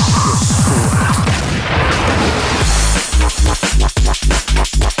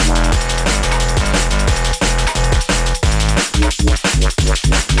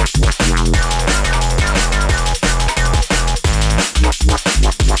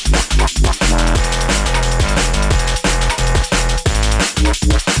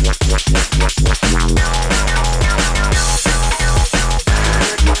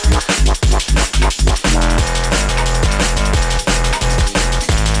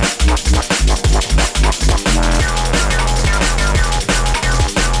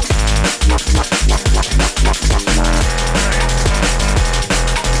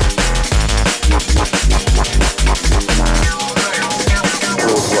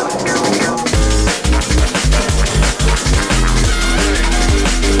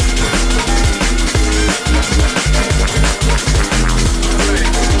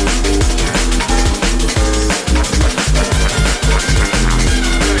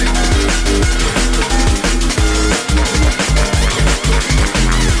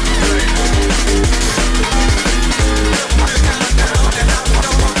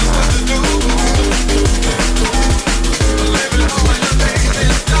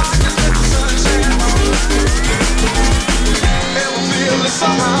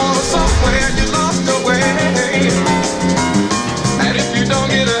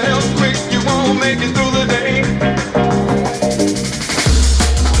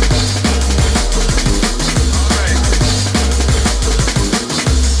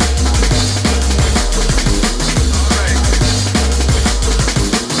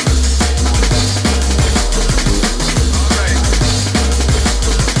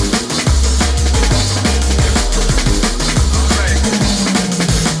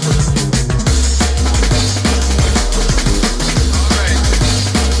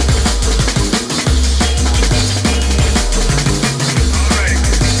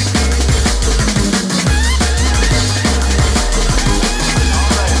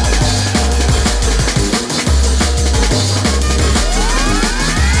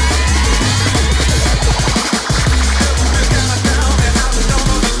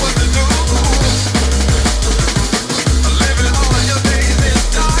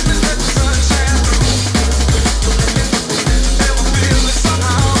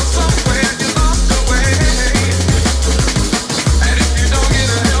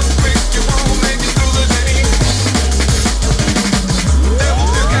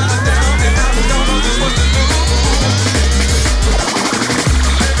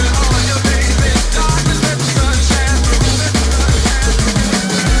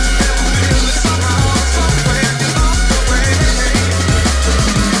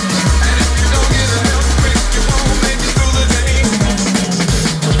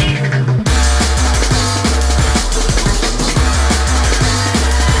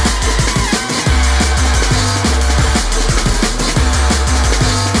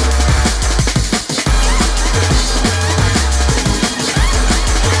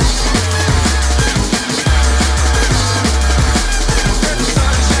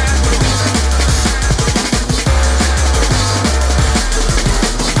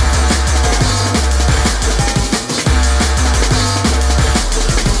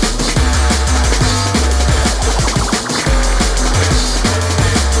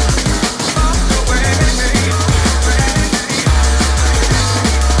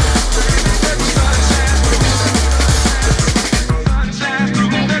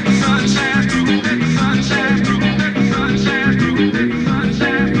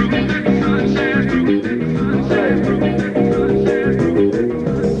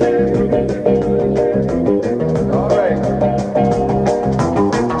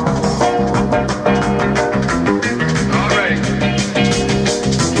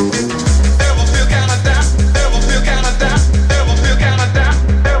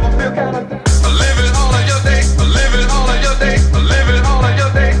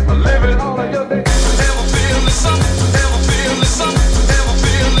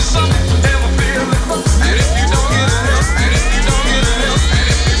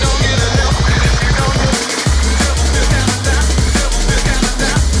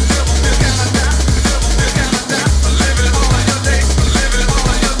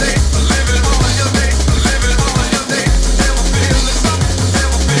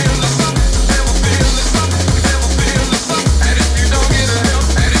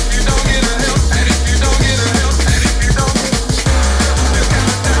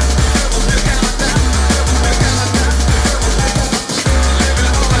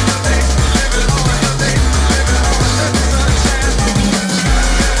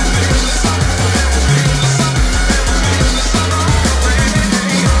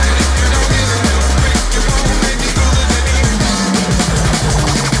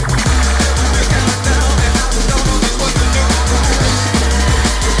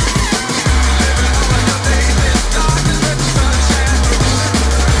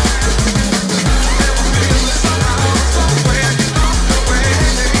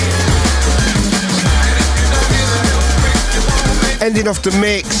 Ending off the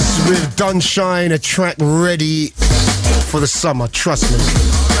mix with Dunshine, a track ready for the summer, trust me.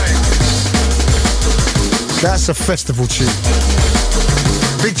 That's a festival tune.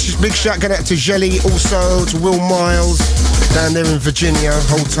 Big shout going out to Jelly, also to Will Miles down there in Virginia.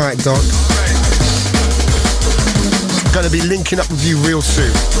 Hold tight, Doc. Gonna be linking up with you real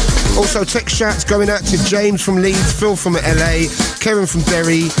soon. Also, text shouts going out to James from Leeds, Phil from LA, Karen from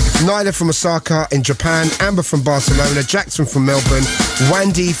Derry, Nyla from Osaka in Japan, Amber from Barcelona, Jackson from Melbourne,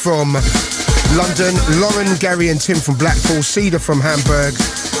 Wandy from London, Lauren, Gary and Tim from Blackpool, Cedar from Hamburg,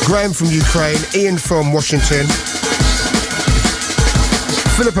 Graham from Ukraine, Ian from Washington,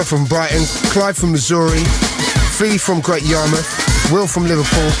 Philippa from Brighton, Clive from Missouri, Fee from Great Yarmouth, Will from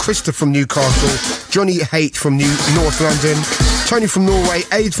Liverpool, Krista from Newcastle, Johnny Haight from North London, Tony from Norway,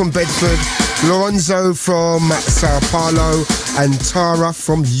 Aid from Bedford, Lorenzo from Sao Paulo, and Tara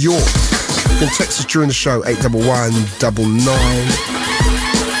from York. You can text us during the show,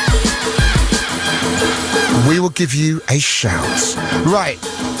 811-99. We will give you a shout. Right,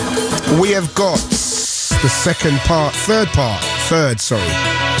 we have got the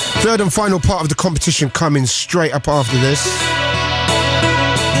third and final part of the competition coming straight up after this.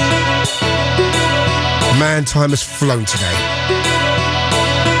 Man, time has flown today.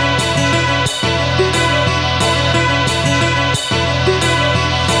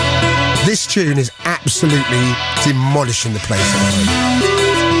 This tune is absolutely demolishing the place at the moment.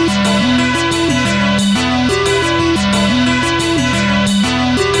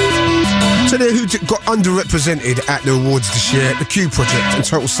 So who got underrepresented at the awards this year? The Q Project and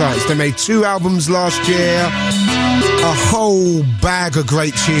Total Science. They made 2 albums last year, a whole bag of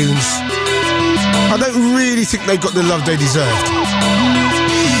great tunes. I don't really think they got the love they deserved.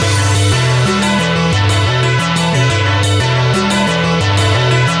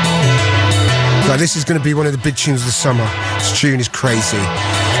 Now this is going to be one of the big tunes of the summer. This tune is crazy.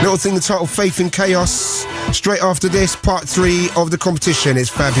 Little thing entitled Faith in Chaos. Straight after this, part 3 of the competition. It's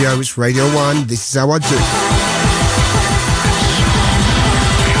Fabio, it's Radio 1. This is how I do.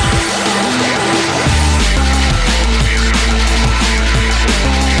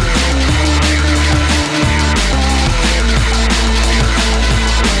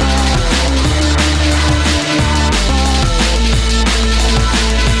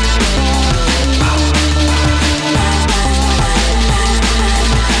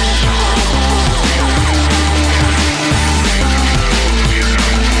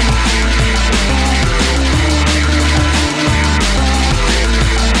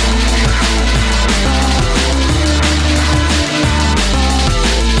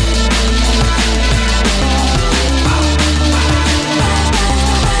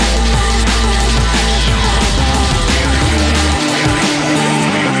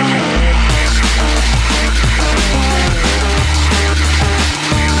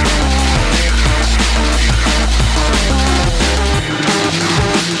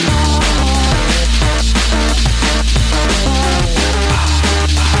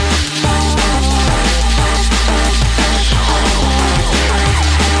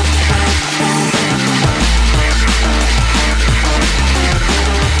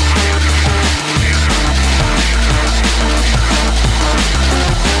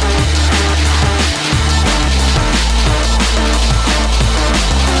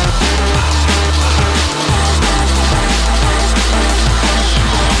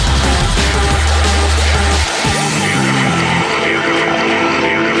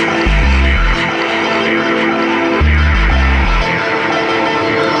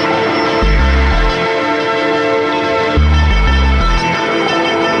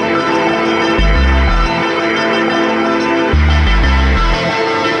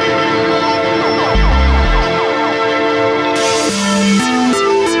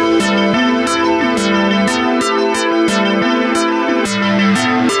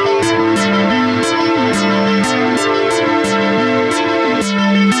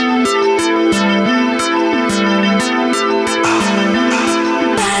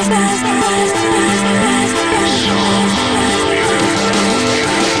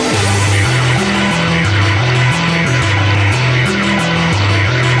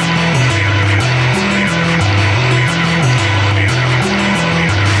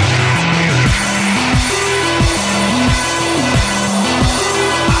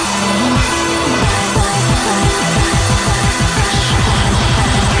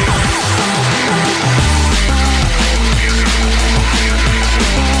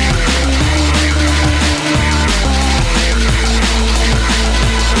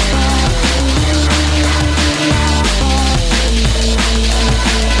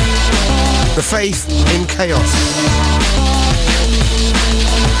 Faith in Chaos.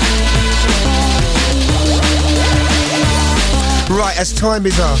 Right, as time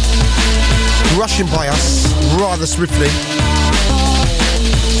is rushing by us rather swiftly,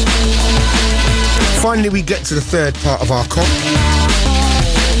 finally we get to the third part of our comp.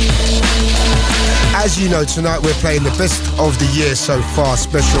 As you know, tonight we're playing the best of the year so far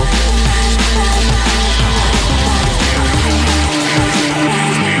special.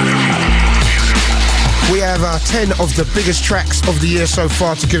 We have 10 of the biggest tracks of the year so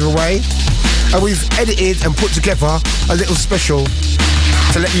far to give away, and we've edited and put together a little special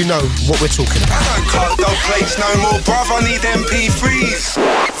to let you know what we're talking about. I don't cut dub plates no more, bruv. I need MP3s.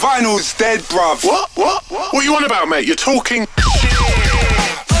 Vinyl's dead, bruv. What? What are you on about, mate? You're talking.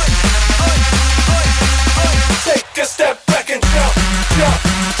 Take a step back and jump, jump,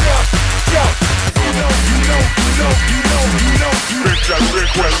 jump, jump. You know.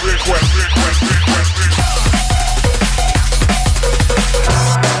 Request.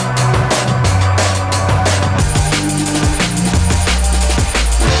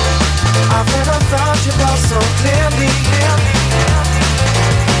 I've never thought you about so clearly.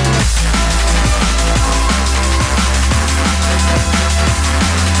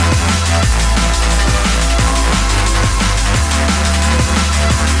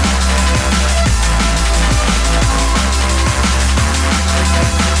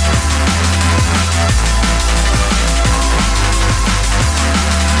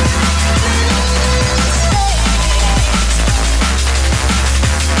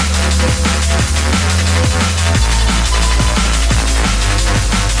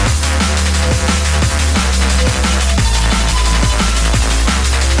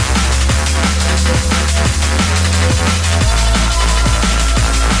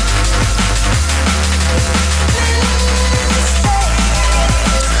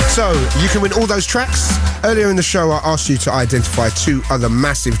 So, you can win all those tracks. Earlier in the show, I asked you to identify 2 other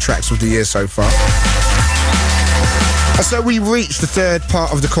massive tracks of the year so far. And so we reached the third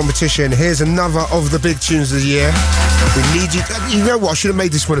part of the competition. Here's another of the big tunes of the year. We need you... You know what? I should have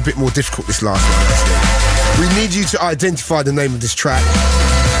made this one a bit more difficult, this last one, actually. We need you to identify the name of this track.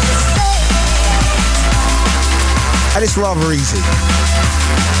 And it's rather easy.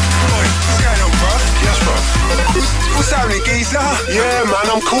 What's going on, bruv? Yes, bruv. What's happening, geezer? Yeah, man,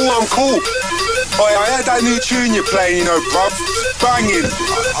 I'm cool. Oi, I heard that new tune you're playing, you know, bruv. Banging.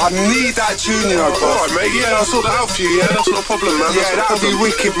 I need that tune, you know, bruv. Alright, mate, yeah, I'll sort that out for you, yeah, that's not a problem, man. Yeah, that'd be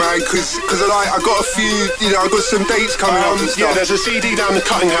wicked, man, because I got a few, you know, I got some dates coming up and stuff. Yeah, there's a CD down the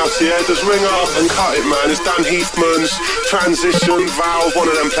cutting house, yeah, just ring up and cut it, man. It's Dan Heathman's, Transition, Valve, one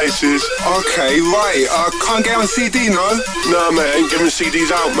of them places. Okay, right, can't get on CD, no? Nah, mate, I ain't giving CDs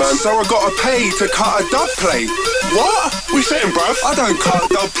out, man. So I gotta pay to cut a dub plate. What? What you saying, bruv? I don't cut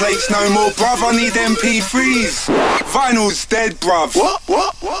dub plates no more, bruv. I need MP3s. Vinyl's dead, bruv. What?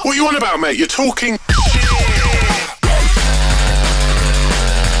 What are you on about, mate? You're talking.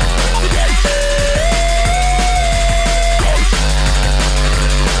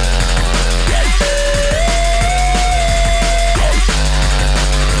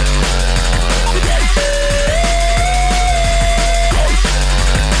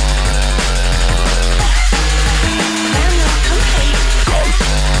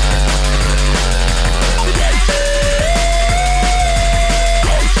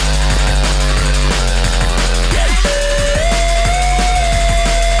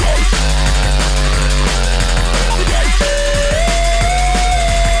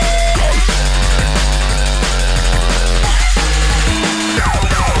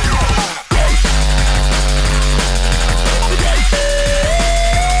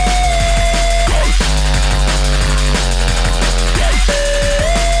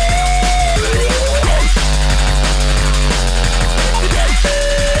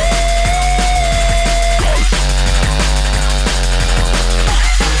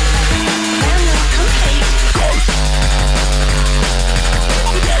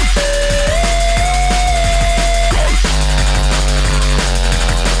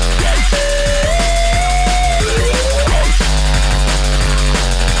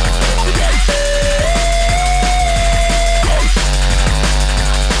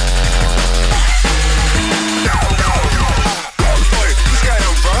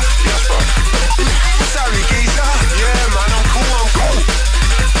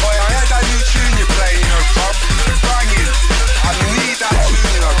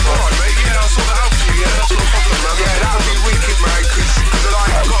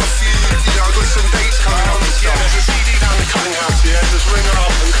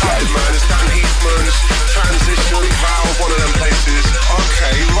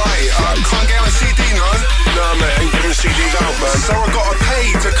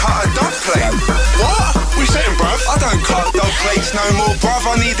 no more, bruv.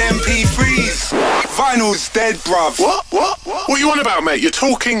 I need MP3s. Vinyl's dead, bruv. What? What are you on about, mate? You're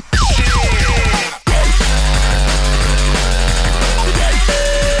talking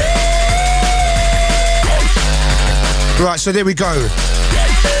Right, so there we go.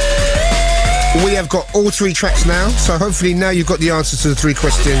 We have got all 3 tracks now, so hopefully now you've got the answers to the 3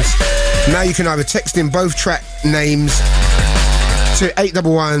 questions. Now you can either text in both track names to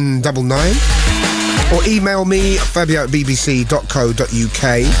 81199 or email me fabio@bbc.co.uk,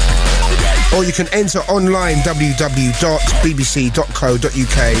 or you can enter online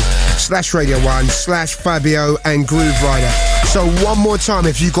www.bbc.co.uk/radio1/Fabio and Groove Rider. So one more time,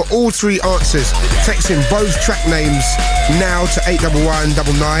 if you got all 3 answers, text in both track names now to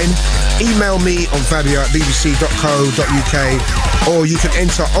 81199. Email me on fabio@bbc.co.uk, or you can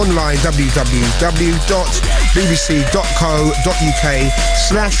enter online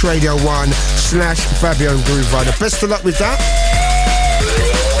www.bbc.co.uk/radio1/Fabio and Groove Rider. Best of luck with that.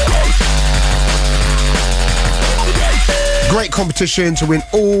 Great competition to win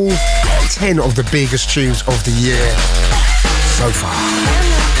all 10 of the biggest tunes of the year so far.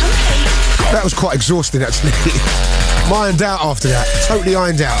 That was quite exhausting, actually. I'm ironed out after that. Totally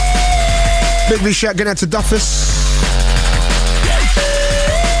ironed out. Big shout going out to Duffus.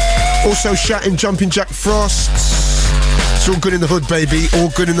 Also shouting Jumping Jack Frost. It's all good in the hood, baby. All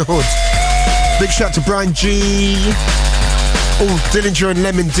good in the hood. Big shout to Brian G. All Dillinger and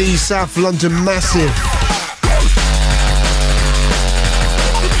Lemon D, South London, massive.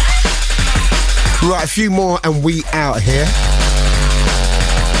 Right, a few more and we out here.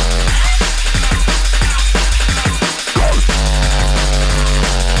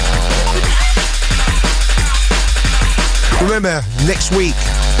 Remember, next week,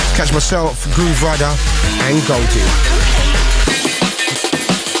 catch myself, Groove Rider and Goldie.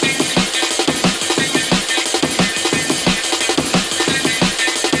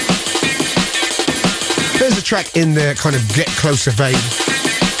 There's a track in the kind of Get Closer vein.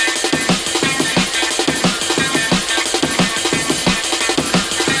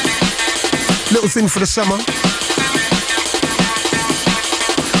 Little thing for the summer.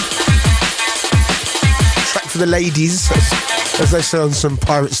 Track for the ladies, as they say on some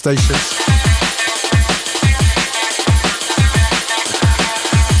pirate stations.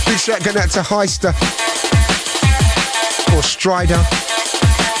 Big shout going out to Heister or Strider.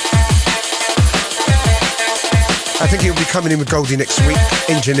 I think he'll be coming in with Goldie next week,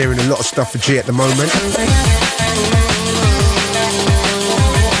 engineering a lot of stuff for G at the moment.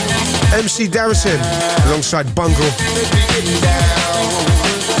 MC Darrison alongside Bungle.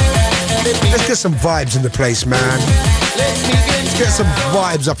 Let's get some vibes in the place, man. Let's get some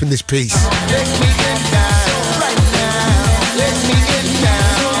vibes up in this piece.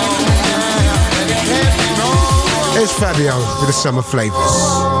 Here's Fabio with the summer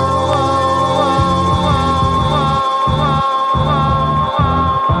flavors.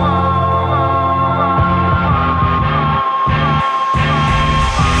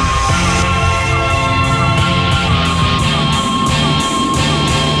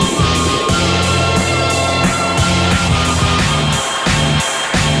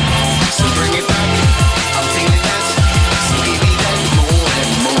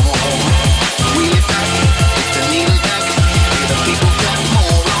 People got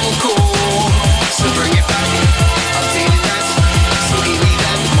more.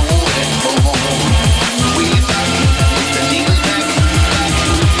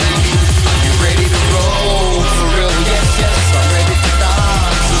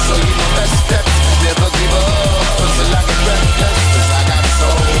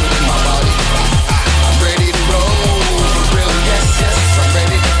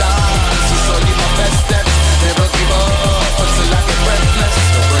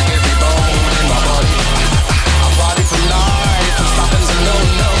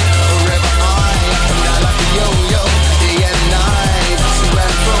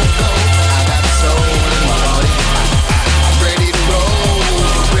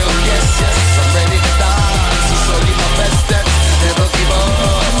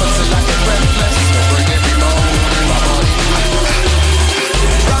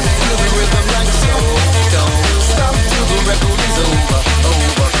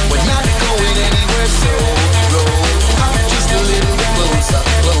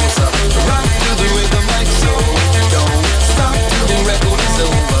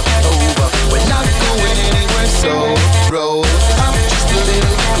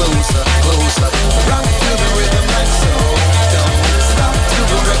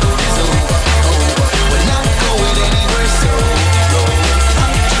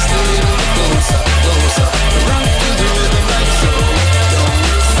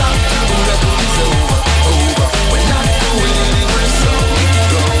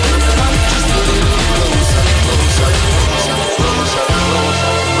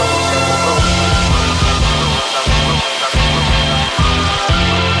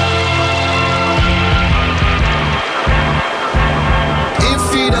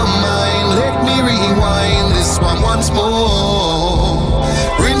 once more.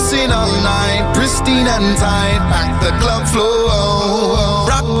 Rinsing all night, pristine and tight, back the club floor.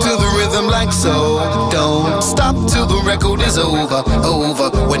 Rock to the rhythm like so. Don't stop till the record is over.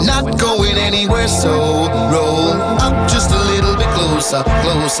 We're not going anywhere, so roll up just a little bit closer.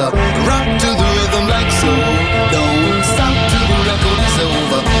 Rock to the rhythm like so. Don't stop till the record is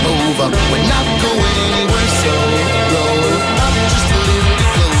over. We're not going anywhere, so roll up just a little bit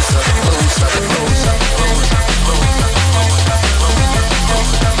closer.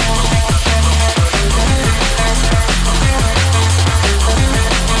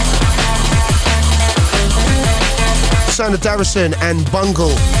 Sound of Darrison and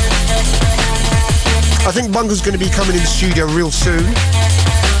Bungle. I think Bungle's going to be coming in the studio real soon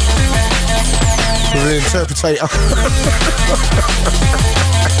with an interpretator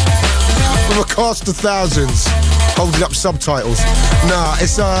from a cast of thousands holding up subtitles. Nah,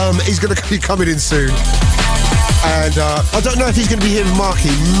 it's he's going to be coming in soon, and I don't know if he's going to be here with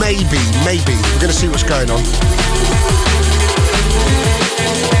Marky. Maybe we're going to see what's going on.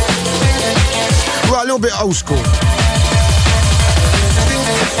 Right, a little bit old school.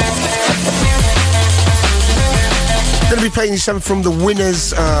 Going to be playing you something from the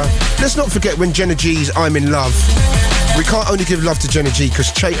Winners. Let's not forget when Jenna G's I'm in Love. We can't only give love to Jenna G because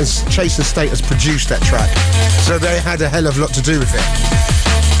Chase and Status produced that track, so they had a hell of a lot to do with it.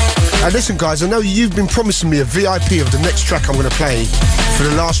 And listen guys, I know you've been promising me a VIP of the next track I'm going to play for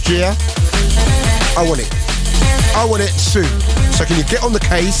the last year. I want it soon. So can you get on the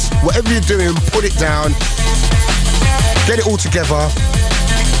case, whatever you're doing, put it down, get it all together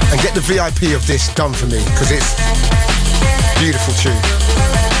and get the VIP of this done for me, because it's beautiful tune.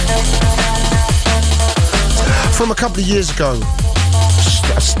 From a couple of years ago,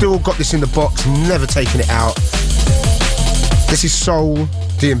 I've still got this in the box, never taken it out. This is Soul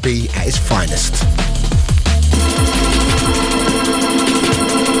D&B at its finest.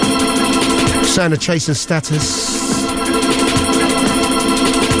 Sound of Chasing Status.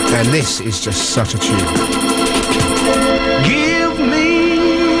 And this is just such a tune. Give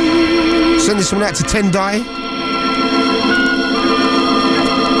me. Send this one out to Tendai.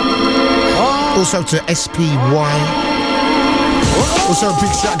 Also to SPY. Also a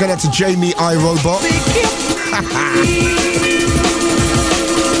big shout out to Jamie iRobot.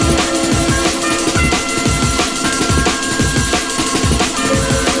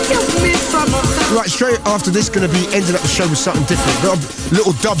 Right, straight after this, going to be ending up the show with something different. Got a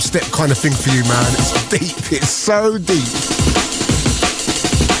little dubstep kind of thing for you, man. It's deep. It's so deep.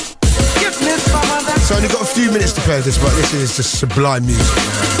 So only got a few minutes to play this, but this is just sublime music,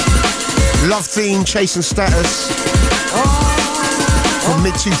 man. Love Theme, Chasing Status. From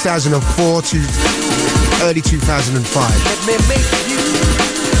mid-2004 to early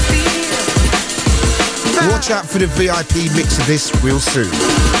 2005. Watch out for the VIP mix of this real soon.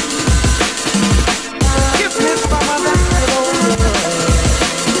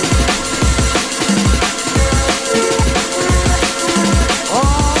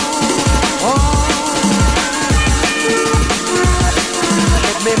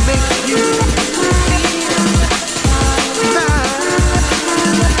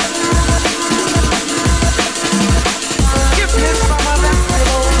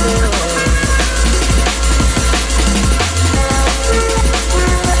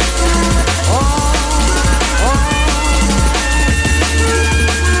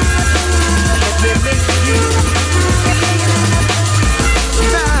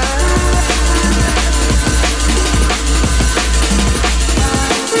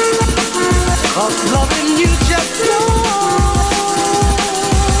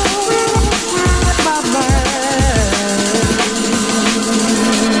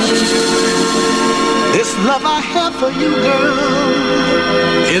 Love I have for you, girl,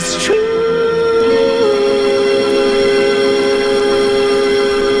 it's true.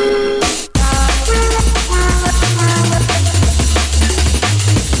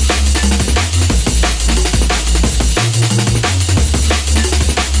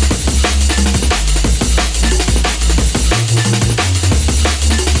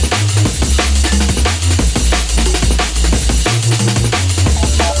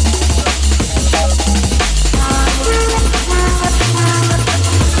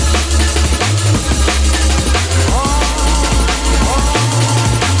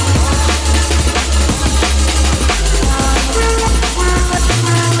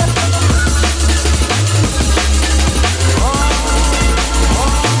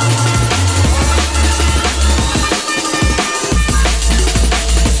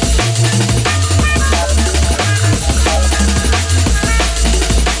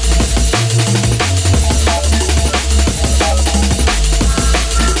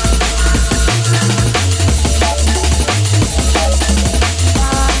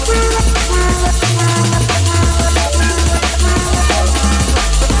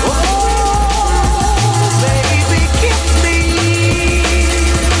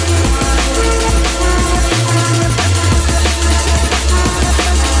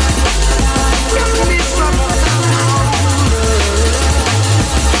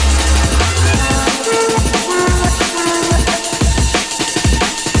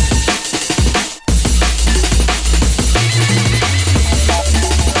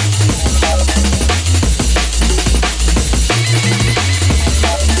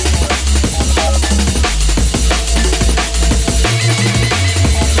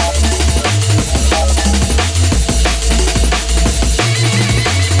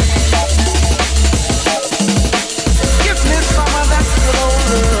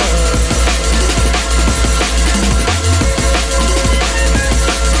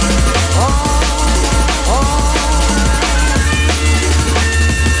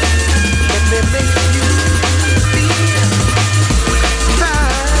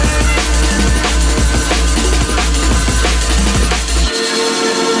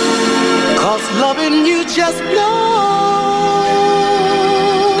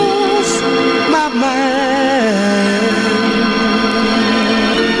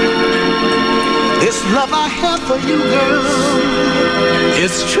 for you, girl.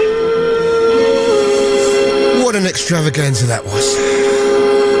 It's true. What an extravaganza that was.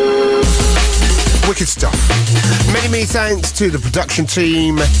 Wicked stuff. Many thanks to the production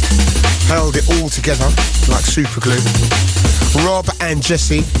team. Held it all together like super glue. Rob and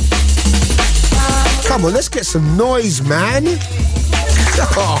Jesse. Come on, let's get some noise, man.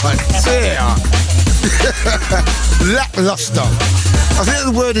 God dear. Lackluster. I think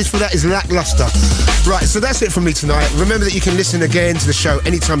the word is for that is lackluster. Right, so that's it from me tonight. Remember that you can listen again to the show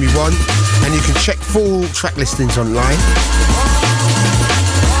anytime you want, and you can check full track listings online.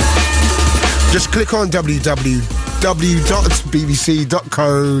 Just click on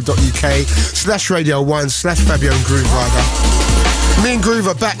www.bbc.co.uk/Radio1/Fabio and Groove Rider. Me and Groove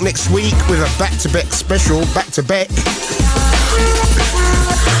are back next week with a back-to-back special, back-to-back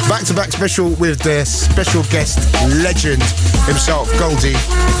special with the special guest legend himself, Goldie.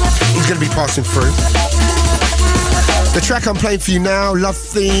 He's going to be passing through. The track I'm playing for you now, Love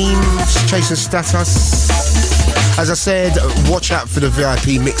Themes, Chasing Status. As I said, watch out for the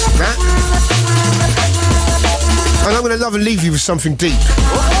VIP mix of that. And I'm going to love and leave you with something deep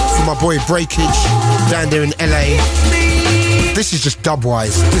from my boy Breakage down there in LA. This is just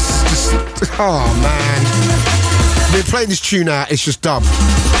dub-wise. This is just, oh man. Been playing this tune out, it's just dub.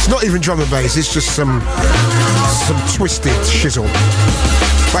 It's not even drum and bass, it's just some twisted shizzle.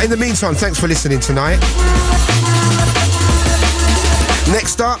 But in the meantime, thanks for listening tonight.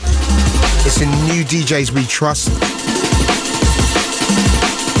 Next up, it's a new DJs we trust.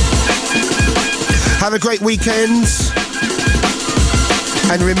 Have a great weekend.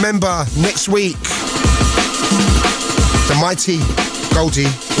 And remember, next week, the mighty Goldie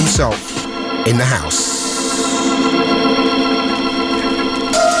himself in the house.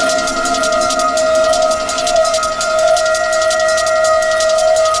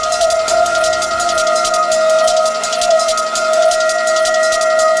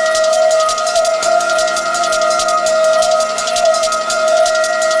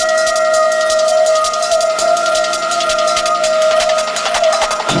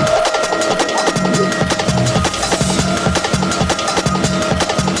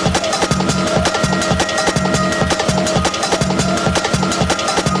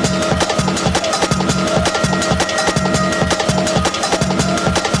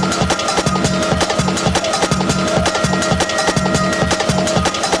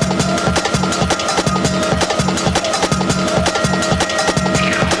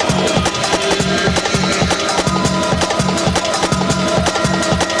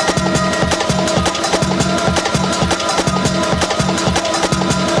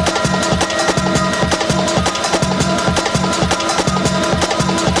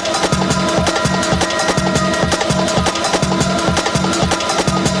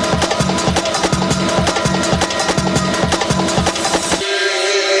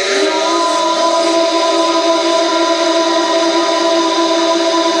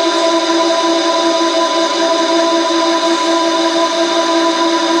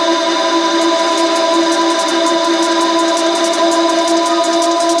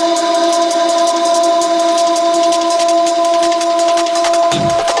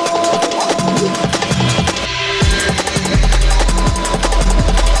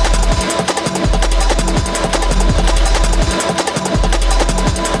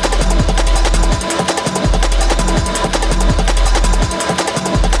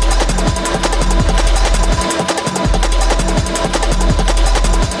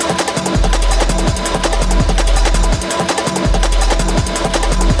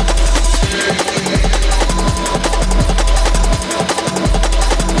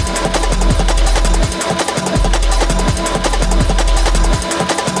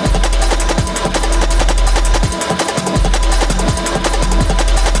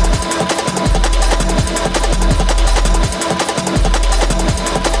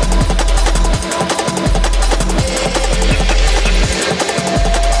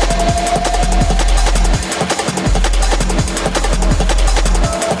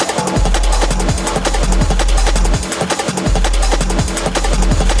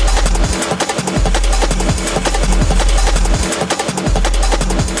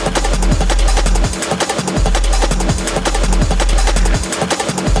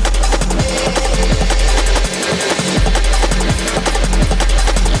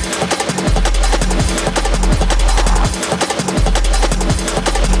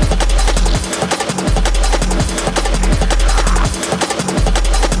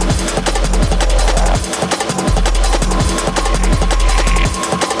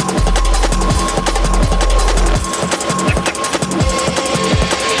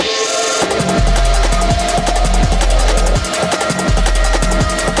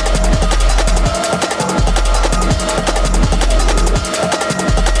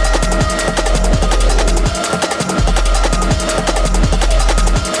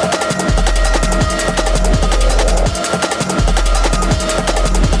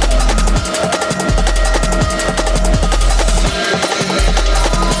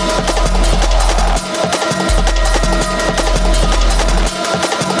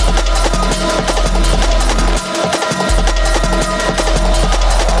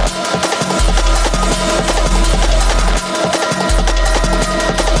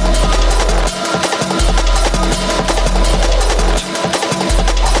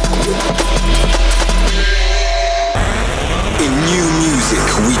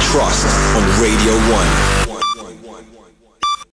 trust on Radio 1.